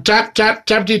 And tap, tap,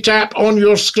 tappity tap on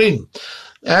your screen.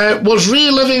 Was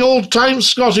reliving old times,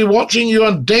 Scotty, watching you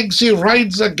on Degsy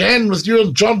Rides Again with you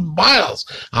and John Miles.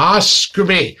 Ah,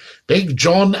 Scooby, Big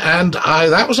John and I.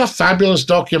 That was a fabulous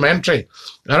documentary.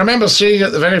 I remember seeing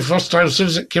it the very first time as soon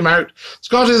as it came out.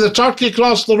 Scotty, the turkey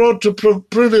crossed the road to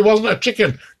prove he wasn't a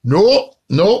chicken. No,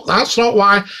 that's not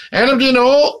why. Anybody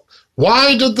know?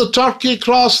 Why did the turkey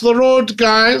cross the road,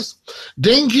 guys?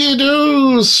 Dinky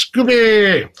Doo,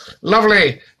 Scooby.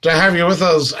 Lovely to have you with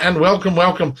us, and welcome,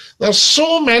 welcome. There's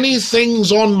so many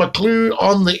things on McClue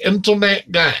on the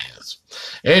internet, guys.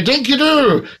 Dinky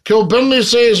Doo, Kilbirnie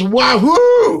says,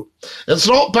 wahoo! It's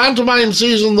not pantomime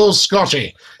season though,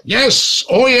 Scotty. Yes,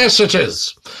 oh yes it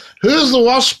is. Who's the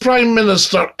worst Prime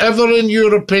Minister ever in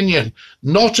your opinion,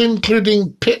 not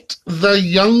including Pitt the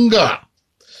Younger?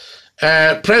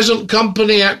 Present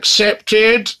company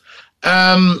accepted.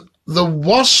 The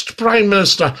worst Prime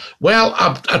Minister, well,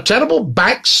 a terrible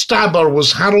backstabber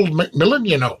was Harold Macmillan,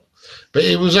 you know. But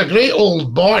he was a great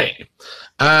old boy.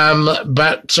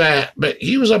 But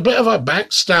he was a bit of a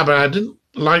backstabber. I didn't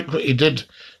like what he did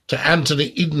to Anthony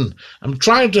Eden. I'm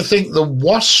trying to think the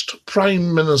worst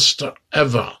Prime Minister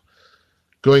ever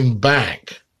going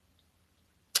back.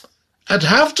 I'd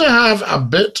have to have a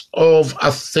bit of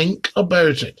a think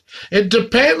about it. It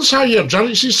depends how you're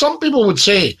judging. See, some people would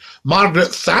say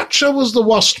Margaret Thatcher was the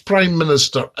worst Prime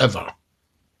Minister ever.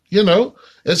 You know,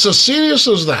 it's as serious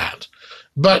as that.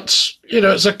 But, you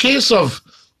know, it's a case of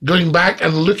going back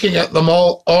and looking at them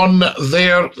all on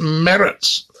their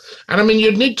merits. And I mean,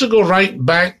 you'd need to go right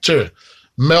back to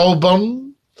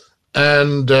Melbourne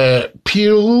and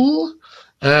Peel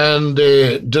and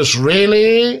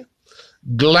Disraeli,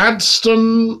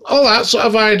 Gladstone, all that sort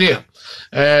of idea.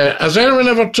 Has anyone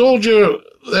ever told you?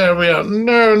 There we are.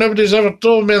 No, nobody's ever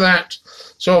told me that.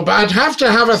 So, but I'd have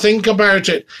to have a think about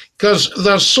it because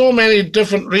there's so many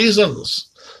different reasons.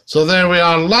 So there we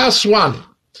are. Last one.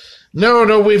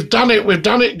 No, we've done it. We've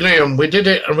done it, Graham. We did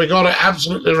it and we got it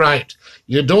absolutely right.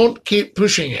 You don't keep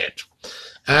pushing it.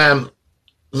 There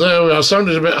we are.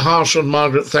 Sounded a bit harsh on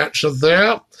Margaret Thatcher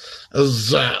there.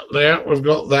 There, we've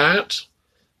got that.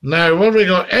 Now, what have we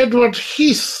got? Edward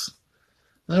Heath.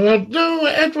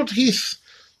 Edward Heath.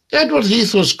 Edward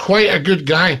Heath was quite a good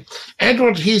guy.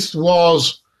 Edward Heath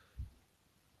was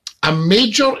a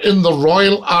major in the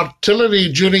Royal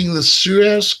Artillery during the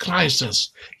Suez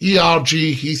Crisis.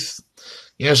 E.R.G. Heath.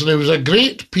 Yes, and he was a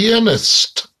great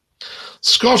pianist.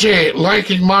 Scotty,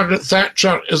 liking Margaret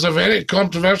Thatcher is a very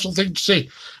controversial thing to say.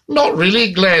 Not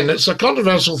really, Glenn. It's a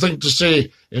controversial thing to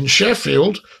say in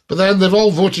Sheffield, but then they've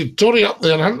all voted Tory up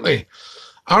there, haven't they?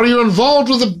 Are you involved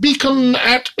with the Beacon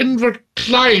at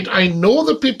Inverclyde? I know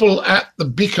the people at the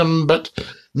Beacon, but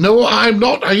no, I'm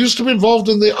not. I used to be involved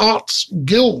in the Arts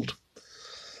Guild.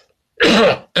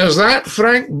 Is that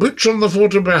Frank Butcher in the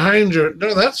photo behind you?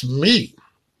 No, that's me.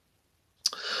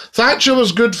 Thatcher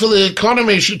was good for the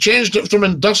economy. She changed it from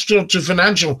industrial to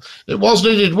financial. It was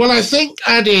needed. Well, I think,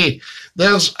 Addy,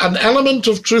 there's an element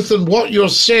of truth in what you're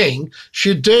saying.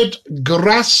 She did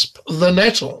grasp the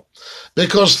nettle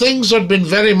because things had been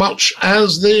very much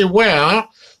as they were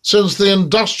since the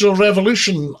Industrial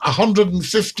Revolution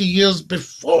 150 years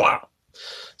before.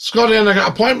 Scotty, and I got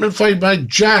an appointment for you by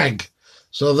JAG.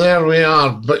 So there we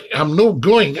are. But I'm no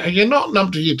going. You're not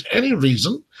numb to eat any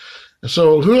reason.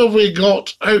 So who have we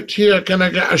got out here? Can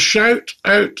I get a shout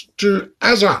out to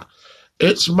Azza?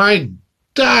 It's my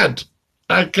dad.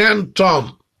 I can,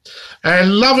 Tom.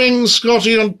 Loving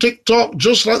Scotty on TikTok,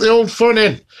 just like the old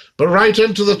phone-in, but right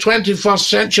into the 21st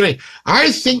century.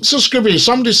 I think so, Scooby.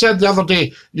 Somebody said the other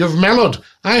day, you've mellowed.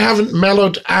 I haven't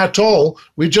mellowed at all.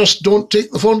 We just don't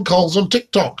take the phone calls on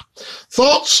TikTok.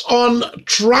 Thoughts on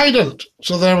Trident?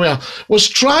 So there we are. Was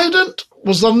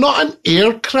there not an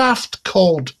aircraft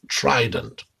called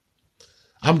Trident?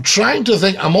 I'm trying to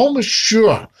think. I'm almost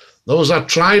sure there was a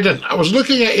Trident. I was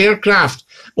looking at aircraft.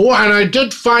 Oh, and I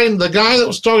did find the guy that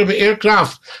was talking about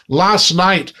aircraft last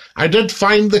night. I did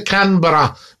find the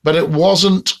Canberra, but it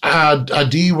wasn't a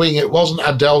D-wing. It wasn't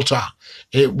a Delta.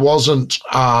 It wasn't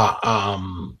a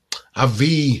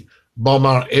V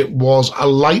bomber. It was a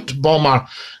light bomber,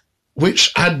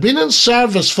 which had been in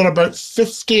service for about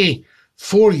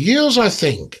 54 years, I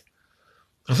think.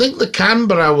 I think the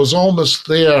Canberra was almost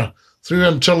there through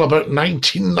until about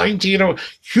 1990,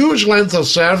 huge length of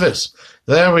service.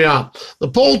 There we are. The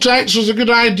poll tax was a good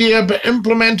idea, but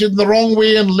implemented the wrong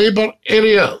way in Labour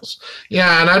areas.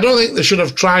 Yeah, and I don't think they should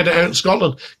have tried it out in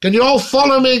Scotland. Can you all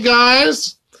follow me,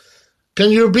 guys?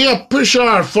 Can you be a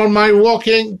pusher for my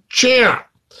walking chair?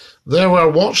 There we are.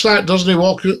 Watch that. Doesn't he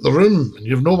walk out the room and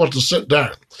you've nowhere to sit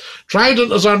down?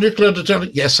 Trident is our nuclear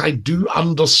deterrent. Yes, I do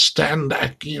understand,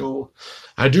 IQ.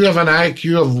 I do have an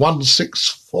IQ of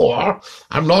 164.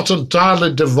 I'm not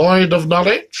entirely devoid of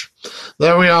knowledge.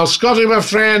 There we are. Scotty, my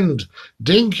friend.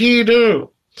 Dinky do.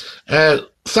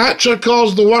 Thatcher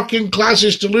caused the working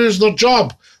classes to lose their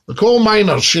job. The coal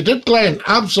miners. She did, Glenn.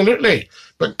 Absolutely.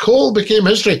 But coal became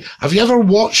history. Have you ever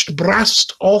watched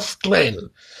Brast Off, Glenn?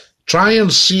 Try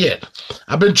and see it.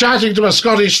 I've been chatting to my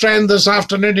Scottish friend this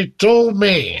afternoon. He told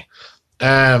me,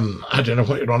 I don't know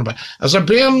what you're on about. As a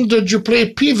bairn, did you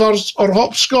play peavers or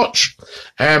hopscotch?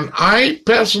 I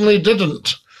personally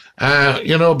didn't,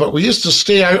 but we used to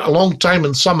stay out a long time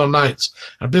in summer nights,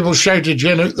 and people shouted,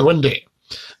 "Yen out the window."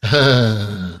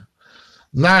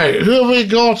 Now, who have we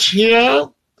got here?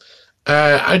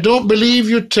 I don't believe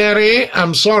you, Terry.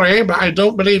 I'm sorry, but I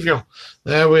don't believe you.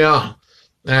 There we are.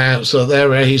 So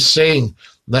there he's saying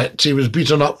that he was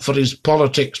beaten up for his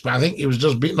politics, but I think he was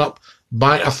just beaten up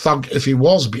by a thug if he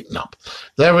was beaten up.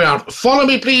 There we are. Follow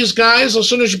me, please, guys, as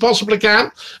soon as you possibly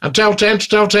can. And tell 10 to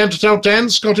tell 10 to tell 10.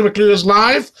 Scotty McClue is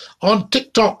live on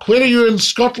TikTok. Where are you in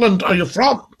Scotland? Are you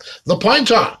from? The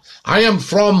Pointer. I am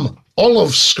from all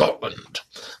of Scotland.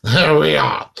 There we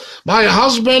are. My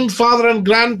husband, father and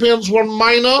grandparents were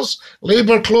miners.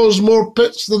 Labour closed more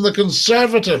pits than the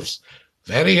Conservatives.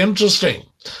 Very interesting.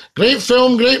 Great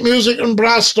film, great music and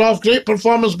Brast Off, great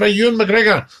performance by Ewan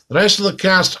McGregor. The rest of the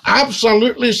cast,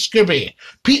 absolutely Scooby.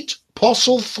 Pete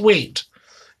Postlethwaite,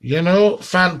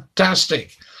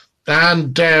 fantastic.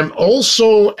 And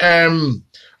also,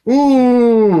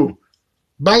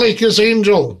 Ballykiss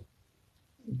Angel,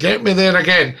 get me there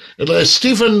again.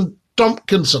 Stephen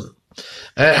Tompkinson.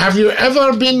 Have you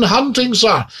ever been hunting,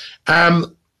 sir?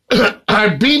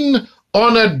 I've been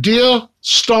on a deer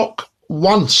stalk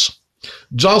once,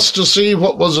 just to see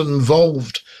what was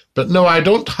involved. But no, I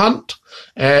don't hunt.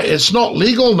 It's not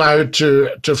legal now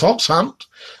to fox hunt,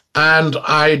 and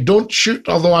I don't shoot,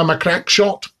 although I'm a crack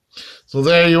shot. So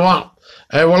there you are.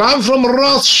 Well, I'm from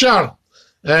Rossshire.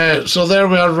 So there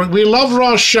we are. We love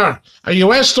Rossshire. Are you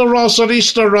Wester Ross or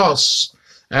Easter Ross?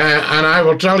 And I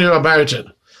will tell you about it.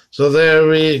 So there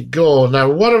we go. Now,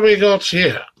 what have we got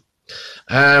here?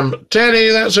 Terry,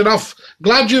 that's enough.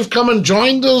 Glad you've come and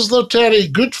joined us, though, Terry.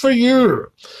 Good for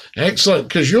you. Excellent,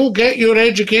 because you'll get your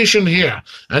education here,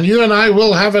 and you and I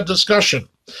will have a discussion.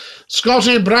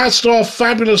 Scotty, Brast Off,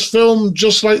 fabulous film,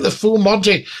 just like the Full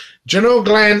Monty. Do you know,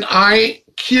 Glenn, I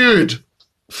queued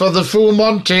for the Full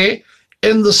Monty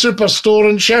in the Superstore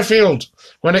in Sheffield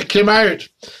when it came out.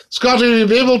 Scotty, will you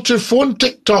be able to phone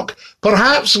TikTok?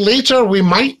 Perhaps later we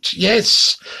might,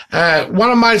 yes. One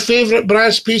of my favourite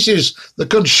brass pieces, the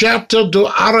Concerto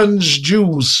d'Orange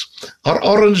Juice, or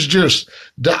Orange Juice,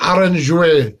 d'Orange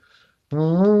Juice.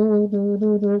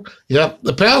 Yeah,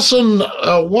 the person,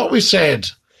 what we said.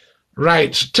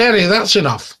 Right, Terry, that's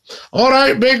enough. All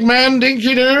right, big man,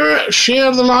 dinky-doo.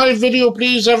 Share the live video,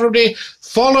 please, everybody.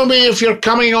 Follow me if you're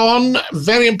coming on,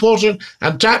 very important,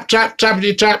 and tap,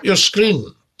 tappity, tap your screen.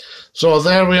 So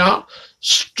there we are.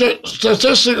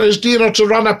 Statistically, it's dearer to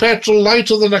run a petrol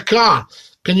lighter than a car.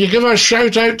 Can you give a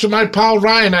shout out to my pal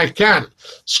Ryan? I can.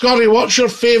 Scotty, what's your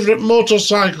favourite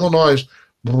motorcycle noise?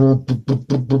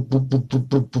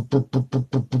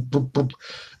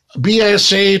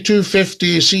 BSA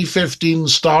 250 C15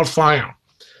 Starfire.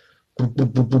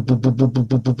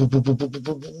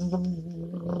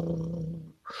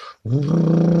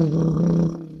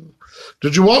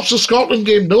 Did you watch the Scotland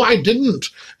game? No, I didn't.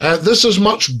 This is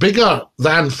much bigger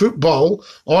than football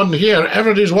on here.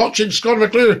 Everybody's watching Scott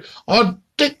McClue on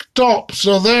TikTok.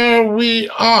 So there we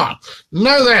are.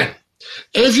 Now then,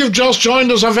 if you've just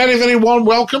joined us, a very, very warm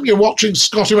welcome. You're watching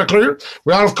Scottie McClue.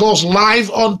 We are, of course,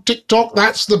 live on TikTok.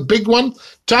 That's the big one.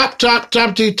 Tap, tap,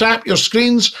 tap your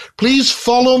screens. Please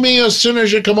follow me as soon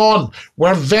as you come on.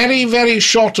 We're very, very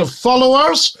short of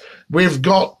followers. We've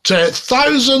got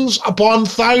thousands upon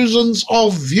thousands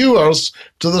of viewers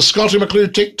to the Scottie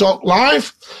McClue TikTok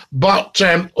Live, but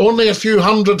only a few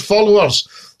hundred followers.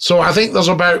 So I think there's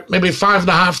about maybe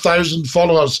 5,500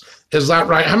 followers. Is that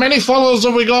right? How many followers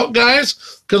have we got,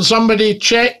 guys? Can somebody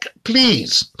check,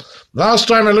 please? Last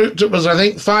time I looked, it was, I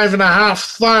think,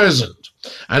 5,500.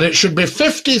 And it should be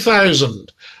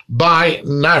 50,000 by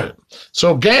now.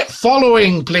 So get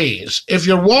following, please. If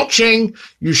you're watching,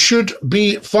 you should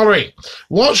be following.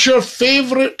 What's your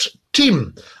favourite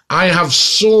team? I have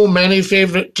so many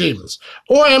favourite teams.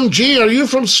 OMG, are you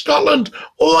from Scotland?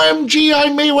 OMG,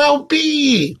 I may well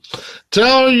be.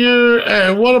 Tell you,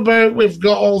 what about, we've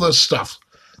got all this stuff.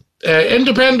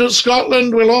 Independent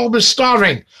Scotland will all be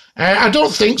starving. I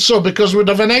don't think so, because we'd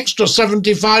have an extra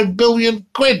 75 billion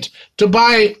quid to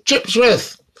buy chips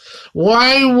with.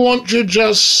 Why won't you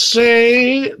just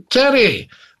say Terry?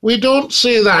 We don't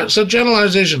say that. It's a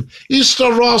generalisation.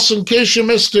 Easter Ross, in case you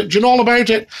missed it. Do you know all about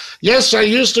it? Yes, I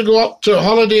used to go up to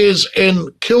holidays in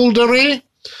Kildare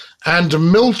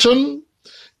and Milton,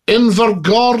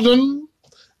 Invergordon.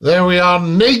 There we are,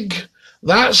 Nig,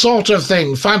 that sort of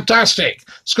thing. Fantastic.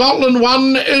 Scotland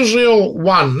won, Israel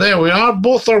won. There we are.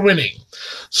 Both are winning.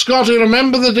 Scotty,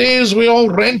 remember the days we all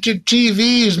rented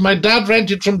TVs? My dad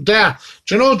rented from Dare.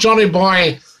 Do you know, Johnny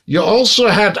boy, you also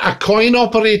had a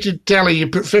coin-operated telly. You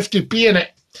put 50p in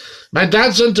it. My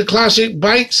dad's into classic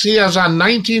bikes. He has a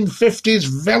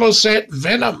 1950s Velocette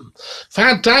Venom.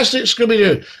 Fantastic,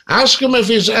 Scooby-Doo. Ask him if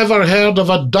he's ever heard of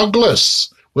a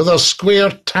Douglas with a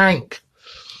square tank,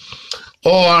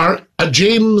 or a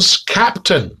James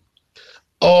Captain,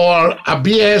 or a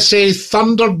BSA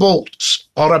Thunderbolt,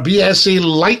 or a BSA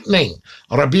Lightning,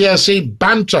 or a BSA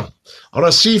Bantam, or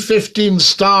a C-15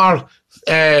 Star,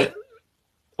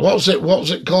 what was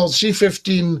it called?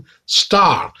 C-15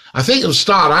 Star. I think it was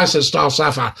Star. I said Star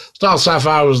Sapphire. Star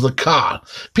Sapphire was the car.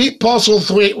 Pete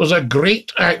Postlethwaite was a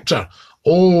great actor.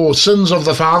 Oh, Sins of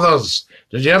the Fathers.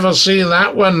 Did you ever see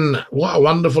that one? What a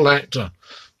wonderful actor.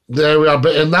 There we are.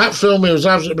 But in that film, he was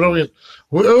absolutely brilliant.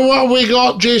 What have we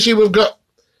got, JC? We've got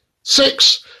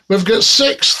 6. We've got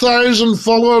 6,000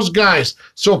 followers, guys.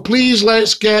 So please,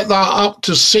 let's get that up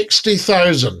to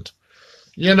 60,000.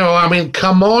 You know, I mean,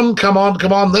 come on.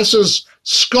 This is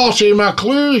Scottie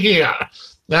McClue here.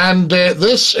 And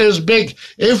this is big.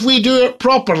 If we do it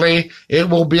properly, it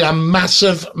will be a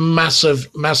massive, massive,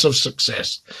 massive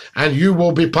success. And you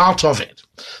will be part of it.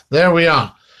 There we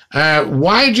are.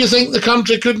 Why do you think the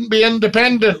country couldn't be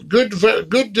independent? Good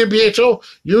debato.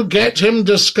 You get him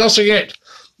discussing it.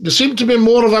 You seem to be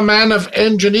more of a man of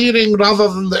engineering rather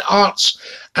than the arts.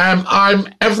 I'm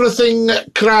everything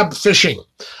crab fishing.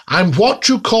 I'm what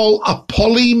you call a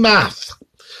polymath.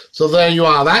 So there you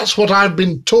are. That's what I've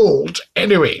been told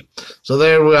anyway. So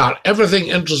there we are. Everything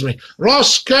interests me.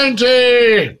 Ross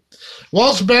County.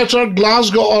 What's better,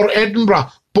 Glasgow or Edinburgh?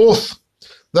 Both.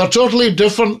 They're totally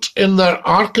different in their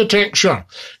architecture.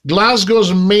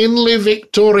 Glasgow's mainly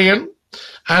Victorian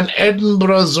and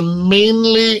Edinburgh's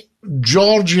mainly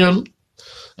Georgian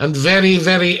and very,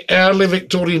 very early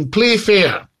Victorian.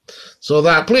 Playfair. So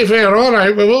that Playfair, all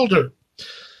right, we will do.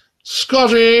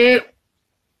 Scotty,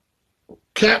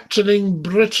 captaining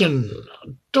Britain.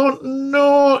 Don't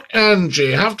know,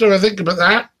 Angie. Have to think about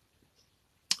that.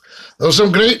 There's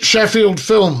some great Sheffield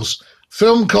films.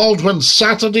 Film called When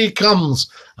Saturday Comes.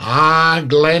 Ah,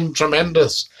 Glenn,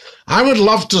 tremendous. I would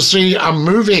love to see a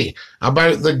movie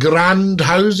about the grand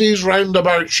houses round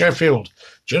about Sheffield.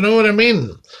 Do you know what I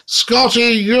mean? Scotty,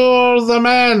 you're the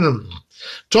man.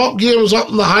 Top Gear was up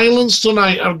in the Highlands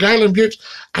tonight, Argyll and Bute.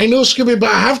 I know, Scooby, but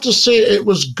I have to say it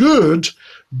was good,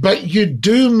 but you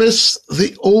do miss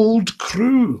the old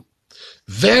crew.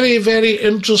 Very, very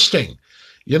interesting.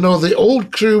 You know, the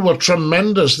old crew were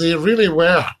tremendous. They really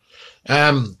were.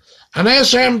 An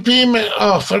SNP,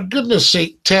 oh, for goodness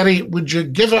sake, Terry, would you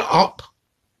give it up?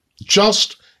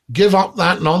 Just give up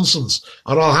that nonsense,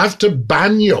 or I'll have to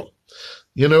ban you.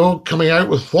 You know, coming out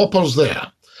with whoppers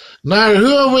there. Now, who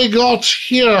have we got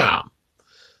here?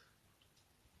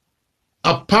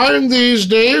 £1 these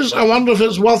days. I wonder if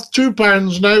it's worth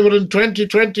 £2 now we're in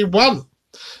 2021.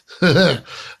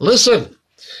 Listen,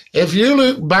 if you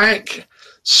look back,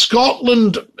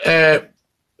 Scotland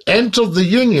entered the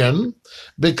Union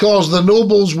because the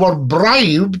nobles were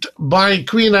bribed by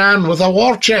Queen Anne with a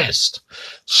war chest.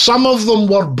 Some of them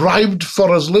were bribed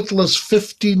for as little as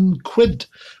 15 quid,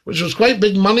 which was quite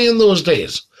big money in those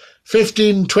days.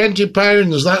 15, 20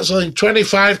 pounds, that's I think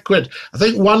 25 quid. I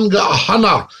think one got a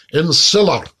hunner in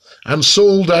Siller and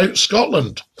sold out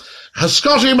Scotland.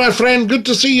 Scotty, my friend, good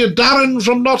to see you. Darren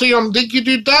from Nottingham. Thank you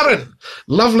to Darren.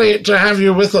 Lovely to have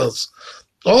you with us.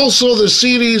 Also, the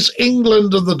series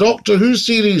England and the Doctor Who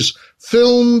series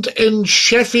filmed in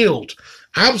Sheffield.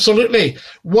 Absolutely.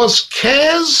 Was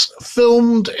Kes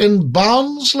filmed in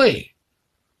Barnsley?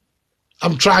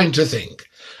 I'm trying to think.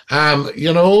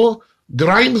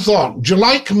 Grimethorpe, do you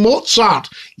like Mozart?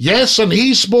 Yes, and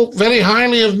he spoke very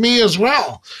highly of me as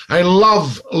well. I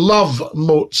love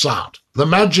Mozart, the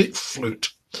magic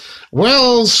flute.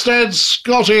 Well said,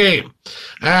 Scotty.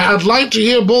 I'd like to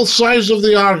hear both sides of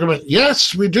the argument.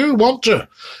 Yes, we do want to,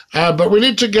 but we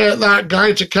need to get that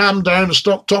guy to calm down and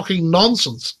stop talking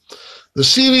nonsense. The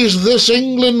series This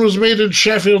England was made in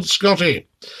Sheffield, Scotty.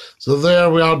 So there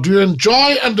we are. Do you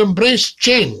enjoy and embrace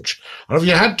change? Or have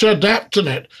you had to adapt in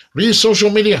it? Read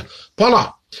social media.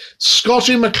 Paula,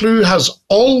 Scotty McClue has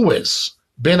always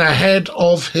been ahead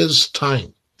of his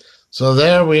time. So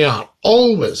there we are.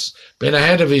 Always been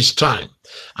ahead of his time.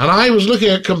 And I was looking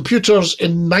at computers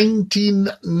in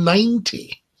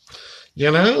 1990.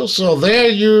 So there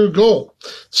you go.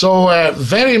 So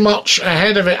very much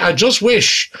ahead of it. I just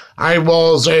wish I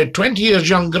was 20 years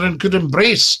younger and could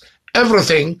embrace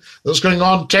everything that's going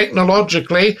on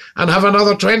technologically and have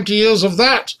another 20 years of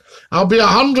that. I'll be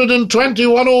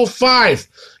 121.05.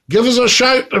 Give us a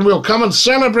shout and we'll come and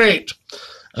celebrate.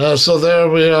 So there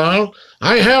we are.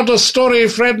 I heard a story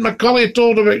Fred McCulley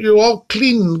told about you, all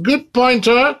clean. Good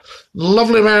pointer.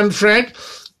 Lovely man, Fred.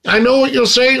 I know what you're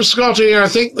saying, Scotty. I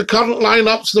think the current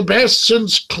lineup's the best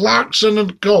since Clarkson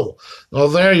and Co. Oh,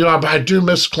 there you are, but I do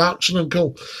miss Clarkson and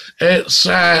Co. It's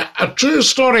a true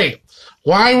story.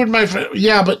 Why would my friend...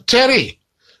 Yeah, but Terry,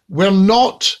 we're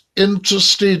not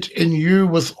interested in you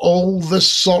with all this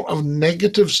sort of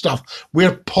negative stuff.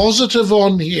 We're positive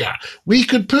on here. We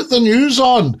could put the news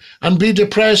on and be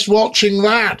depressed watching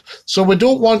that. So we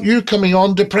don't want you coming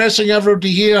on, depressing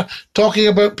everybody here, talking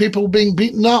about people being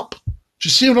beaten up. Do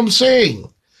you see what I'm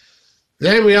saying?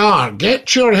 There we are.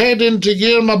 Get your head into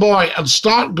gear, my boy, and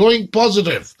start going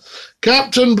positive.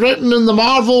 Captain Britain in the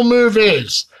Marvel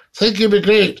movies. Think it'd be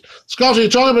great. Scotty,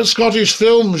 talking about Scottish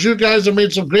films, you guys have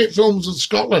made some great films in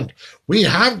Scotland. We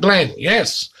have, Glenn,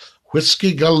 yes.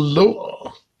 Whiskey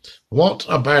Galore. What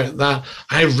about that?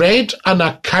 I read an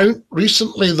account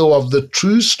recently, though, of the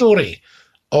true story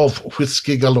of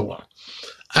Whiskey Galore.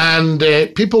 And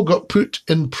people got put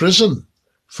in prison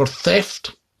for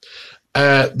theft.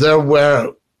 There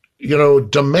were,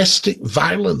 domestic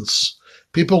violence,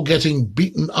 people getting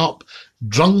beaten up,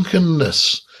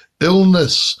 drunkenness,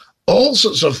 illness, all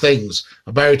sorts of things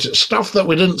about it, stuff that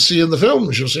we didn't see in the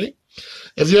films, you see.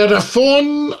 If you had a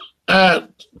phone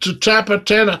to tap a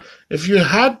tenner, if you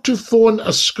had to phone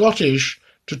a Scottish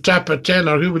to tap a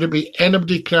tenner, who would it be?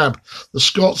 Anybody Crab. The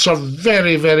Scots are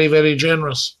very, very, very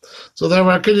generous. So there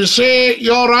we are. Can you say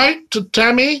you're right to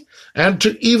Tammy and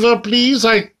to Eva, please?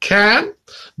 I can.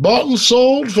 Bought and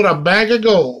sold for a bag of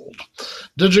gold.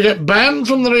 Did you get banned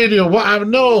from the radio? What?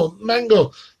 No,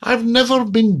 Mango. I've never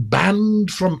been banned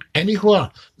from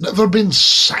anywhere. Never been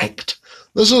sacked.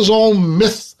 This is all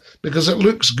myth because it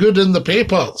looks good in the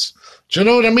papers. Do you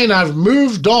know what I mean? I've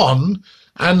moved on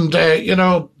and,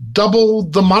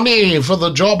 doubled the money for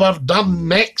the job I've done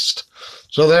next.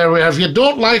 So there we are. If you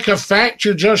don't like a fact,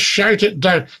 you just shout it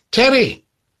down. Terry,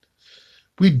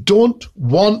 we don't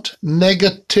want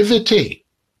negativity.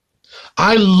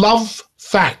 I love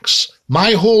facts.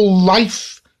 My whole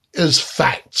life is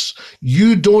facts.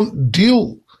 You don't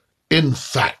deal in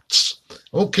facts.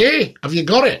 Okay, have you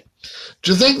got it?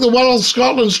 Do you think the world of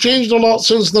Scotland's changed a lot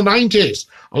since the 90s?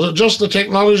 Or is it just the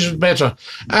technology is better?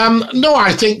 No,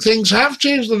 I think things have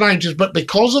changed in the 90s, but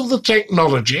because of the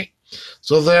technology.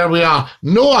 So there we are.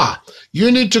 Noah, you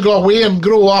need to go away and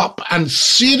grow up and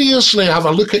seriously have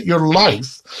a look at your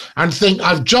life and think,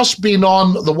 I've just been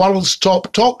on the world's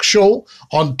top talk show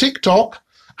on TikTok,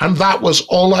 and that was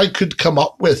all I could come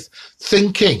up with,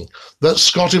 thinking that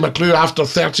Scotty McClue, after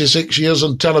 36 years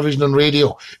on television and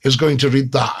radio, is going to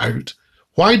read that out.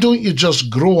 Why don't you just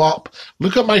grow up?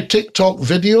 Look at my TikTok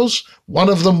videos. One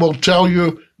of them will tell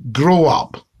you, grow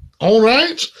up. All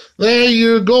right? There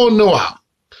you go, Noah.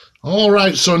 All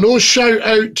right, so no shout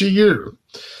out to you.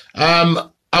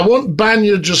 I won't ban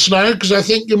you just now because I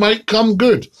think you might come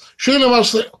good.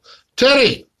 Surely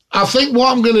Terry, I think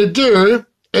what I'm going to do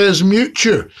is mute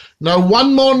you. Now,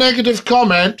 one more negative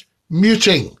comment,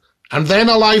 muting. and then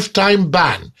a lifetime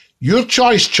ban. Your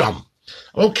choice, chum.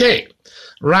 Okay,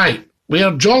 right. We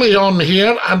are jolly on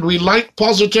here, and we like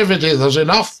positivity. There's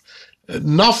enough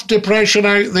depression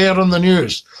out there in the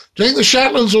news. Do you think the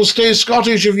Shetlands will stay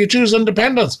Scottish if you choose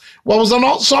independence? Well, was there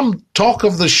not some talk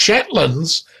of the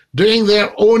Shetlands doing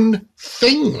their own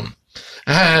thing?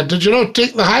 Did you know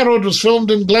Take the High Road was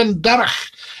filmed in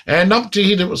Glendurach?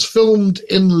 Numpty, it was filmed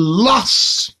in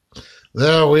Luss.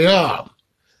 There we are.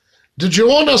 Did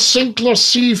you own a Sinclair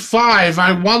C5?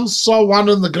 I once saw one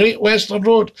in the Great Western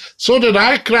Road. So did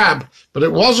I, Crab, but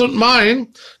it wasn't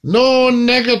mine. No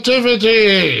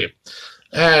negativity.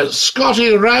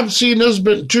 Scotty Ramsey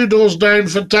Nisbet, 2 doors down,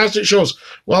 fantastic shows.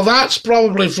 Well, that's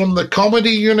probably from the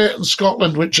comedy unit in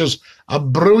Scotland, which is a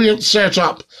brilliant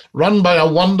setup run by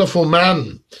a wonderful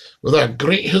man with a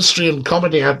great history in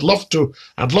comedy. I'd love to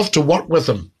work with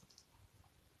him.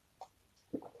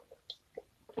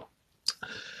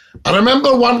 I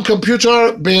remember one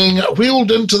computer being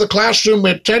wheeled into the classroom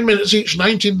with 10 minutes each,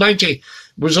 1990. It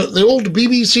was at the old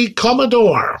BBC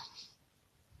Commodore.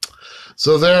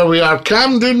 So there we are.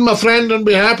 Calm down, my friend, and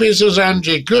be happy, says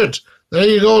Angie. Good. There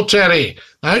you go, Terry.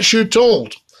 That's you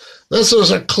told. This is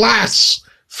a class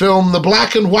film, the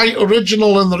black and white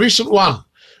original and the recent one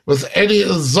with Eddie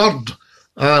Izzard.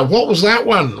 What was that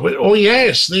one? Oh,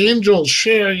 yes, The Angels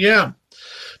Share, yeah.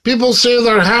 People say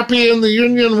they're happy in the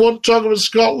Union, won't talk about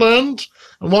Scotland,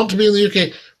 and want to be in the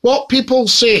UK. What people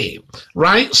say,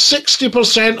 right,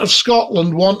 60% of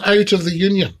Scotland want out of the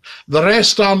Union. The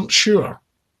rest aren't sure.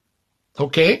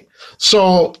 Okay?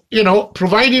 So, you know,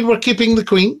 provided we're keeping the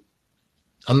Queen,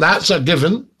 and that's a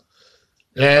given,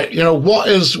 you know,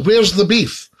 where's the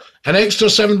beef? An extra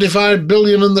 75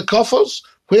 billion in the coffers?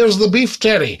 Where's the beef,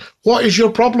 Terry? What is your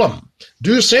problem?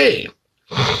 Do say.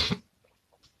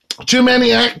 Too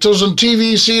many actors and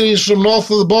TV series from north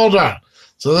of the border.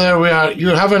 So there we are. You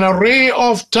have an array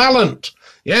of talent.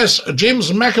 Yes,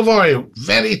 James McAvoy,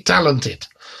 very talented.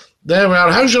 There we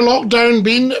are. How's your lockdown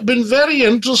been? Been very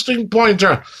interesting,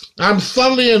 Pointer. I'm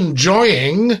thoroughly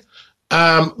enjoying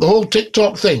the whole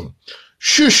TikTok thing.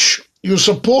 Shush, you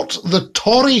support the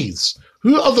Tories.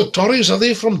 Who are the Tories? Are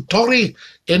they from Tory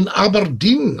in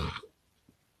Aberdeen?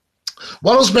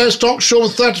 World's Best Talk Show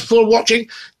with 34 watching.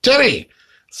 Terry,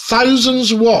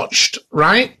 thousands watched,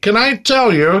 right? Can I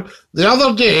tell you, the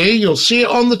other day, you'll see it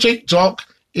on the TikTok,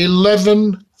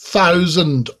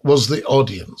 11,000 was the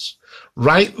audience,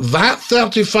 right? That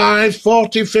 35,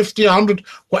 40, 50, 100,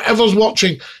 whatever's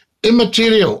watching,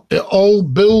 immaterial. It all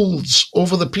builds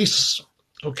over the piece,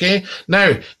 okay?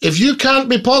 Now, if you can't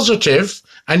be positive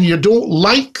and you don't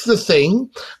like the thing,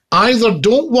 either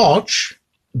don't watch,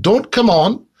 don't come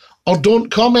on, or don't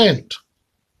comment.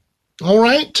 All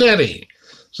right, Terry?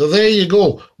 So there you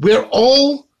go. We're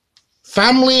all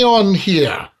family on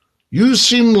here. You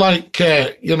seem like,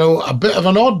 you know, a bit of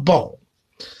an oddball.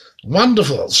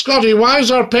 Wonderful. Scotty, why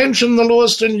is our pension the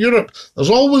lowest in Europe?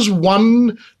 There's always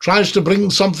one tries to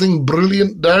bring something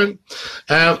brilliant down.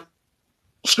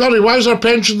 Scotty, why is our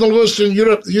pension the lowest in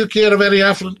Europe? The UK are a very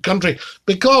affluent country.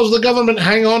 Because the government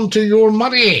hang on to your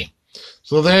money.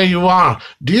 So there you are.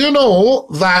 Do you know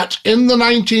that in the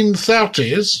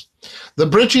 1930s, the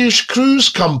British cruise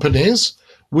companies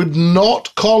would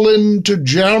not call into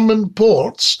German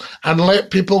ports and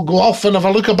let people go off and have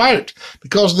a look about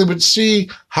because they would see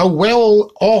how well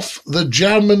off the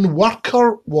German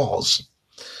worker was?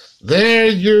 There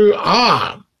you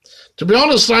are. To be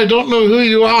honest, I don't know who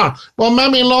you are. Well,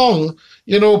 Mammy Long,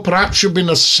 you know, perhaps you've been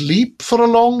asleep for a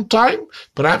long time.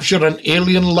 Perhaps you're an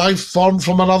alien life form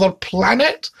from another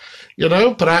planet. You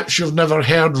know, perhaps you've never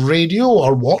heard radio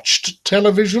or watched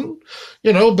television,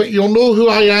 you know, but you'll know who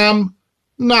I am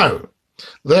now.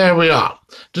 There we are.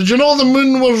 Did you know the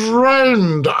moon was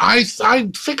round? I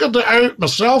figured it out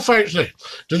myself, actually.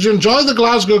 Did you enjoy the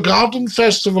Glasgow Garden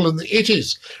Festival in the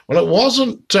 80s? Well, it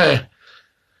wasn't...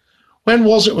 when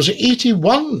was it? Was it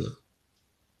 81?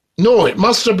 No, it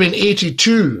must have been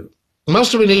 82. It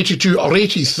must have been 82 or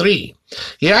 83.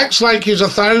 He acts like he's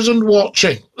 1,000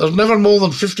 watching. There's never more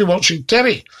than 50 watching.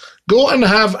 Terry, go and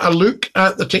have a look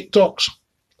at the TikToks,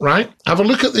 right? Have a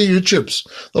look at the YouTubes.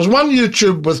 There's one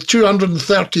YouTube with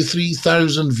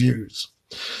 233,000 views.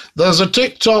 There's a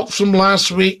TikTok from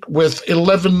last week with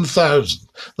 11,000.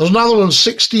 There's another one,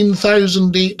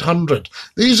 16,800.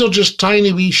 These are just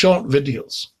tiny wee short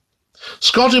videos.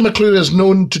 Scotty McClure is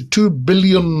known to 2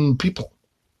 billion people.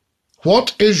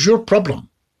 What is your problem?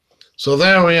 So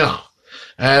there we are.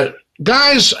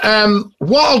 Guys,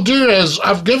 what I'll do is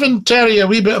I've given Terry a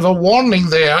wee bit of a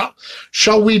warning there.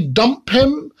 Shall we dump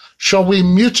him? Shall we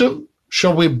mute him?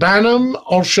 Shall we ban him?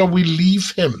 Or shall we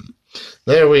leave him?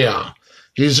 There we are.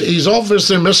 He's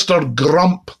obviously Mr.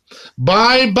 Grump.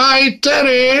 Bye-bye,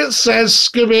 Terry, says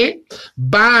Scooby.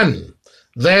 Ban.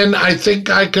 Then I think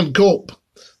I can cope.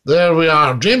 There we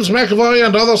are. James McAvoy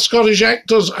and other Scottish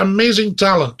actors, amazing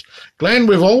talent. Glenn,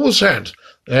 we've always had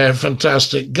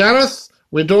fantastic. Gareth,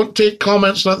 we don't take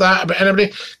comments like that about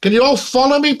anybody. Can you all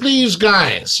follow me, please,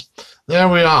 guys? There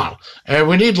we are.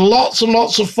 We need lots and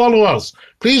lots of followers.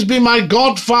 Please be my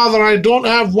godfather. I don't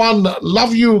have one.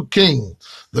 Love you, King.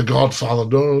 The Godfather.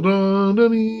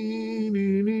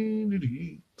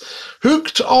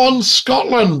 Hooked on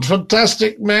Scotland.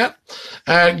 Fantastic, Matt.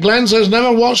 Glenn says,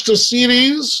 never watched the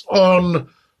series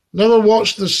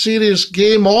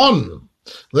Game On.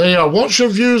 There you are. What's your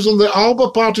views on the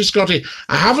Alba party, Scotty?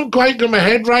 I haven't quite got my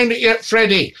head round it yet,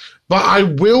 Freddie, but I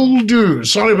will do.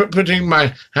 Sorry about putting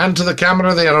my hand to the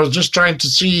camera there. I was just trying to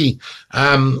see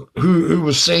who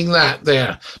was saying that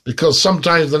there, because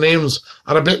sometimes the names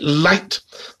are a bit light.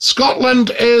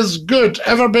 Scotland is good.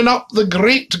 Ever been up the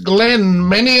Great Glen?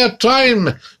 Many a time,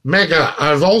 Mega.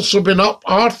 I've also been up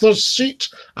Arthur's Seat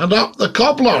and up the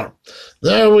Cobbler.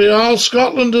 There we are.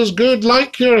 Scotland is good.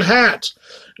 Like your hat.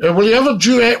 Will you ever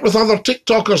duet with other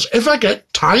TikTokers? If I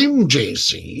get time,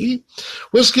 JC.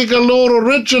 Whiskey Galore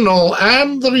Original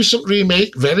and the recent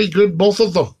remake, very good, both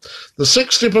of them. The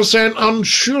 60%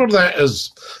 unsure, that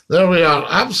is. There we are,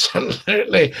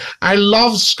 absolutely. I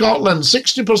love Scotland.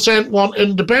 60% want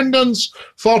independence,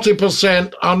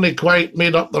 40% only quite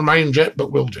made up their mind yet,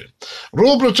 but will do.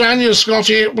 Rule Britannia,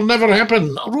 Scotty, it will never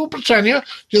happen. Rule Britannia?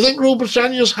 Do you think Rule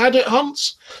Britannia's had it,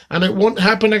 Hunts? And it won't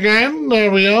happen again?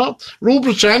 There we are. Rule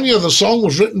Britannia, the song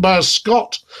was written by a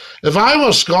Scot. If I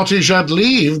were Scottish, I'd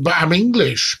leave, but I'm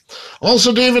English.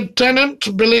 Also, David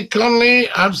Tennant, Billy Connolly,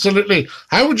 absolutely.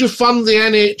 How would you fund the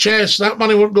NHS? That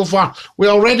money won't go far. We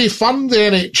already fund the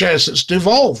NHS. It's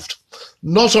devolved.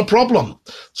 Not a problem.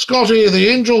 Scotty, The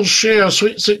Angels Share,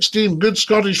 Sweet 16, good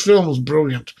Scottish films,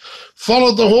 brilliant.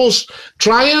 Followed the host.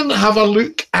 Try and have a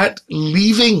look at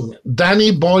Leaving,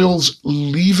 Danny Boyle's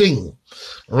Leaving.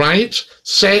 Right,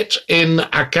 set in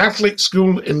a Catholic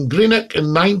school in Greenock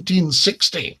in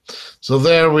 1960. So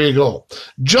there we go.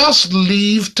 Just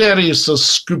leave, Terry, says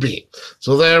Scooby.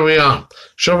 So there we are.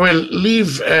 Shall we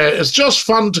leave? It's just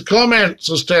fun to comment,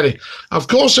 says Terry. Of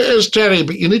course it is, Terry,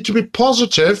 but you need to be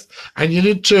positive and you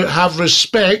need to have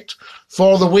respect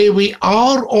for the way we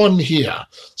are on here.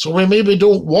 So we maybe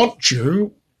don't want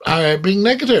you being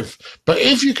negative. But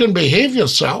if you can behave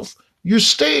yourself, you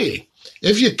stay.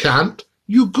 If you can't,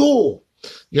 you go.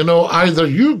 You know, either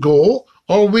you go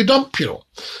or we dump you.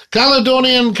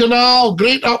 Caledonian Canal,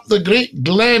 great up the Great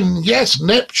Glen. Yes,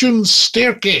 Neptune's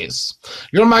Staircase.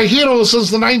 You're my hero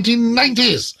since the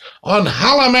 1990s on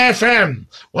Hallam FM.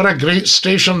 What a great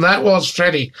station that was,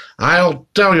 Freddie. I'll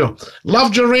tell you.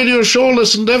 Loved your radio show,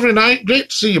 listened every night. Great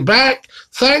to see you back.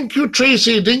 Thank you,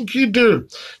 Tracy. Dinky do.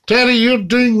 Terry, you're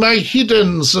doing my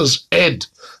hidden, says Ed.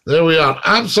 There we are.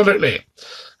 Absolutely.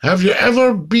 Have you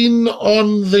ever been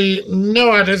on the...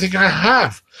 No, I don't think I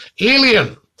have.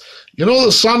 Alien. You know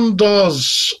the sun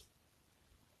does...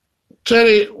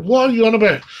 Terry, what are you on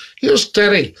about? Here's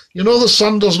Terry. You know the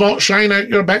sun does not shine out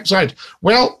your backside.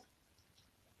 Well,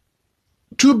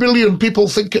 2 billion people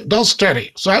think it does,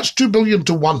 Terry. So that's 2 billion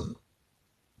to 1.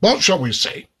 What shall we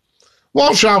say?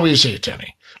 What shall we say,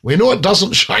 Terry? We know it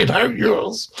doesn't shine out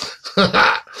yours.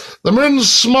 The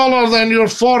moon's smaller than your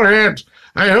forehead.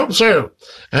 I hope so.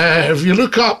 If you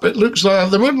look up, it looks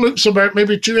like the moon looks about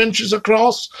maybe 2 inches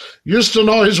across. Used to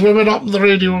noise women up on the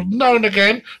radio now and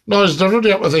again. Noised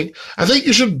everybody up, I think. I think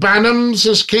you should ban him,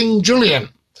 says King Julian.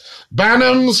 Ban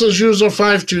him, says user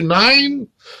 529.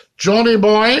 Johnny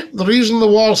Boy, the reason the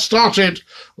war started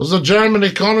was the German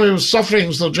economy was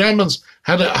suffering, so the Germans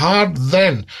had it hard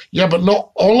then. Yeah, but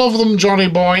not all of them, Johnny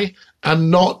Boy, and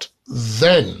not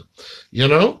then. You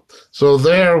know? So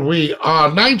there we are.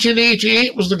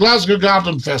 1988 was the Glasgow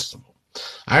Garden Festival.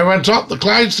 I went up the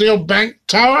Clydesdale Bank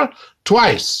Tower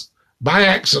twice by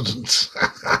accident.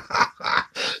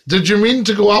 Did you mean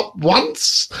to go up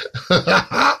once?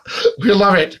 We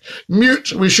love it.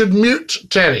 Mute. We should mute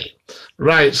Terry.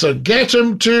 Right, so get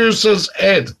him too, says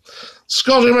Ed.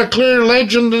 Scotty McClure,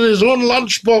 legend in his own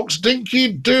lunchbox.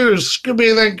 Dinky do.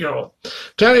 Scooby, thank you.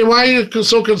 Terry, why are you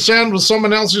so concerned with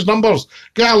someone else's numbers?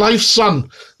 Get a life, son.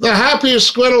 The happiest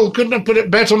squirrel. Couldn't have put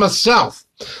it better myself.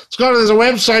 Scotty, there's a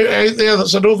website out there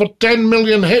that's had over 10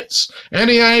 million hits.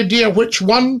 Any idea which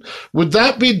one? Would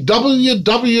that be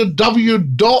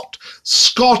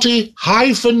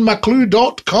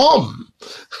www.scotty-mcclue.com?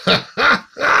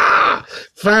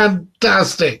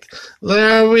 Fantastic.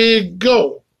 There we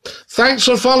go. Thanks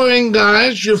for following,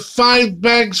 guys. You've 5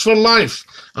 bags for life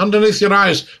underneath your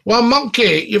eyes. Well,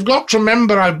 Monkey, you've got to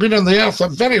remember I've been on the earth a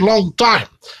very long time.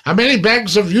 How many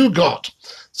bags have you got?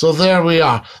 So there we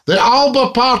are. The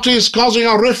Alba party is causing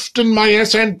a rift in my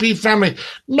SNP family.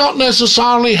 Not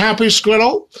necessarily happy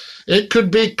squirrel. It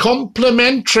could be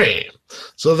complimentary.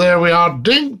 So there we are.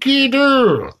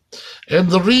 Dinky-doo. In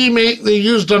the remake, they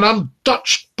used an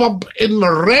untouched pub in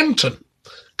Renton.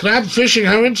 Crab fishing,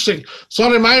 how interesting.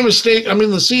 Sorry, my mistake. I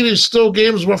mean, the series still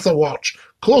games worth a watch.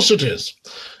 Of course it is.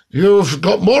 You've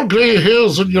got more grey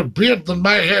hairs in your beard than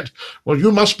my head. Well,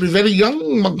 you must be very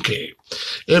young, Monkey.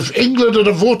 If England had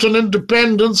a vote on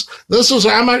independence,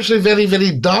 I'm actually very,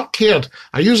 very dark-haired.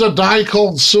 I use a dye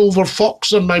called Silver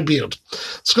Fox on my beard.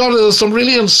 Scotty, there's some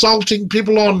really insulting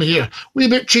people on here. Wee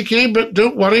bit cheeky, but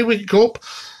don't worry, we can cope.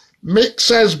 Mick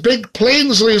says, Big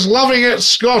Plainsley's loving it,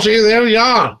 Scotty. There you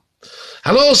are.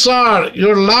 Hello, sir.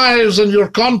 Your lives and your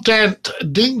content.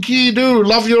 Dinky-doo.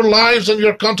 Love your lives and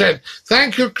your content.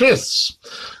 Thank you, Chris.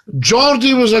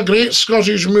 Geordie was a great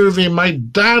Scottish movie. My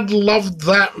dad loved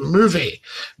that movie.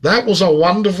 That was a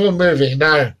wonderful movie.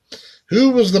 Now,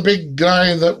 who was the big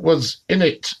guy that was in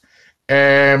it?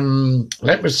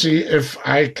 Let me see if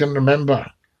I can remember.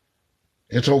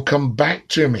 It'll come back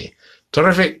to me.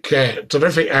 Terrific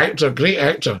actor, great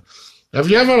actor. Have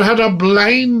you ever had a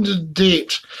blind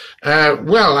date?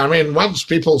 Well, I mean, once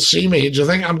people see me, do you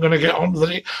think I'm going to get on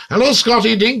with it? Hello,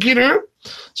 Scotty Dinky-doo.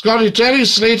 Scotty,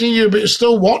 Terry's slating you, but he's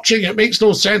still watching. It makes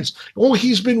no sense. Oh,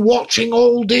 he's been watching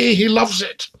all day. He loves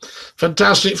it.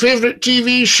 Fantastic. Favourite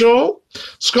TV show?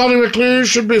 Scotty McClue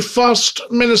should be First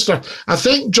Minister. I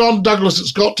think John Douglas,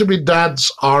 it's got to be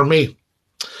Dad's Army.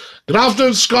 Good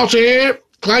afternoon, Scotty.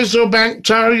 Clydesdale Bank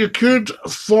Tower, you could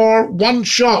for one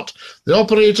shot. The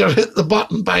operator hit the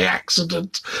button by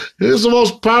accident. Who's the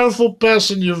most powerful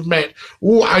person you've met?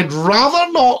 Oh, I'd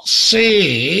rather not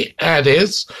say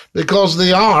Edith, because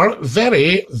they are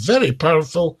very, very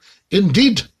powerful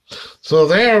indeed. So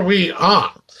there we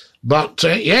are. But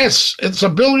yes, it's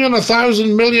 1 billion,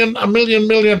 1,000 million, 1 million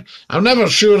million. I'm never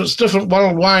sure. It's different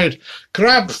worldwide.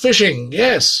 Crab fishing,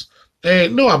 yes.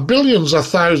 No, 1 billion's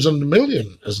 1,000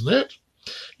 million, isn't it?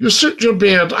 You suit your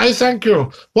beard. I thank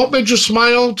you. What made you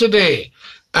smile today?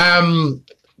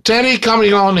 Terry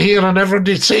coming on here and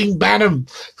everybody saying ban him.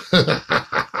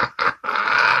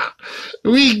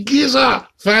 Wee geezer.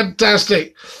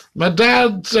 Fantastic. My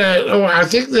dad said, I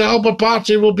think the Alba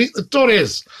party will beat the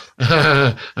Tories.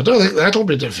 I don't think that'll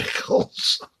be difficult.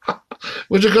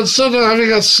 Would you consider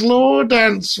having a slow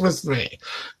dance with me?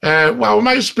 Well, we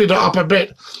might speed it up a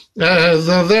bit.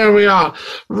 There we are.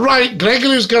 Right,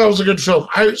 Gregory's Girl's a good film.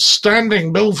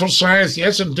 Outstanding. Bill Forsyth,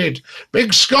 yes indeed.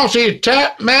 Big Scotty,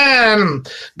 Tap Man.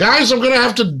 Guys, I'm going to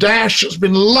have to dash. It's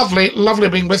been lovely, lovely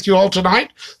being with you all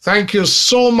tonight. Thank you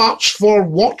so much for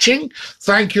watching.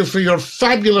 Thank you for your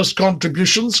fabulous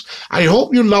contributions. I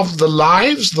hope you loved the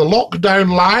lives, the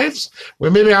lockdown lives. We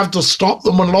maybe have to stop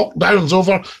them when lockdown's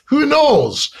over. Who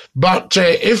knows? But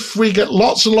if we get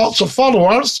lots and lots of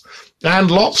followers,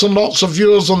 and lots of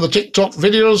viewers on the TikTok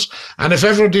videos. And if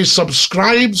everybody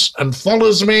subscribes and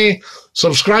follows me,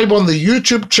 subscribe on the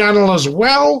YouTube channel as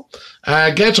well.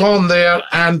 Get on there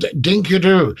and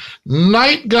dinky-doo.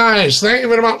 Night, guys. Thank you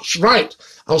very much. Right.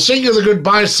 I'll sing you the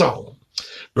goodbye song.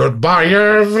 Goodbye,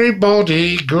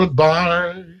 everybody.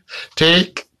 Goodbye.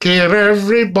 Take care,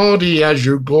 everybody, as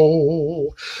you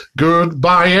go.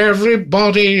 Goodbye,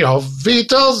 everybody. Auf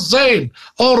Wiedersehen.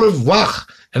 Au revoir.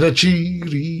 And a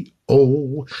cheerio.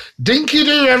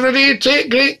 Dinky-doo, everybody. Take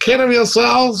great care of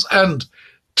yourselves and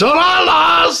ta-ra,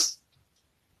 lass!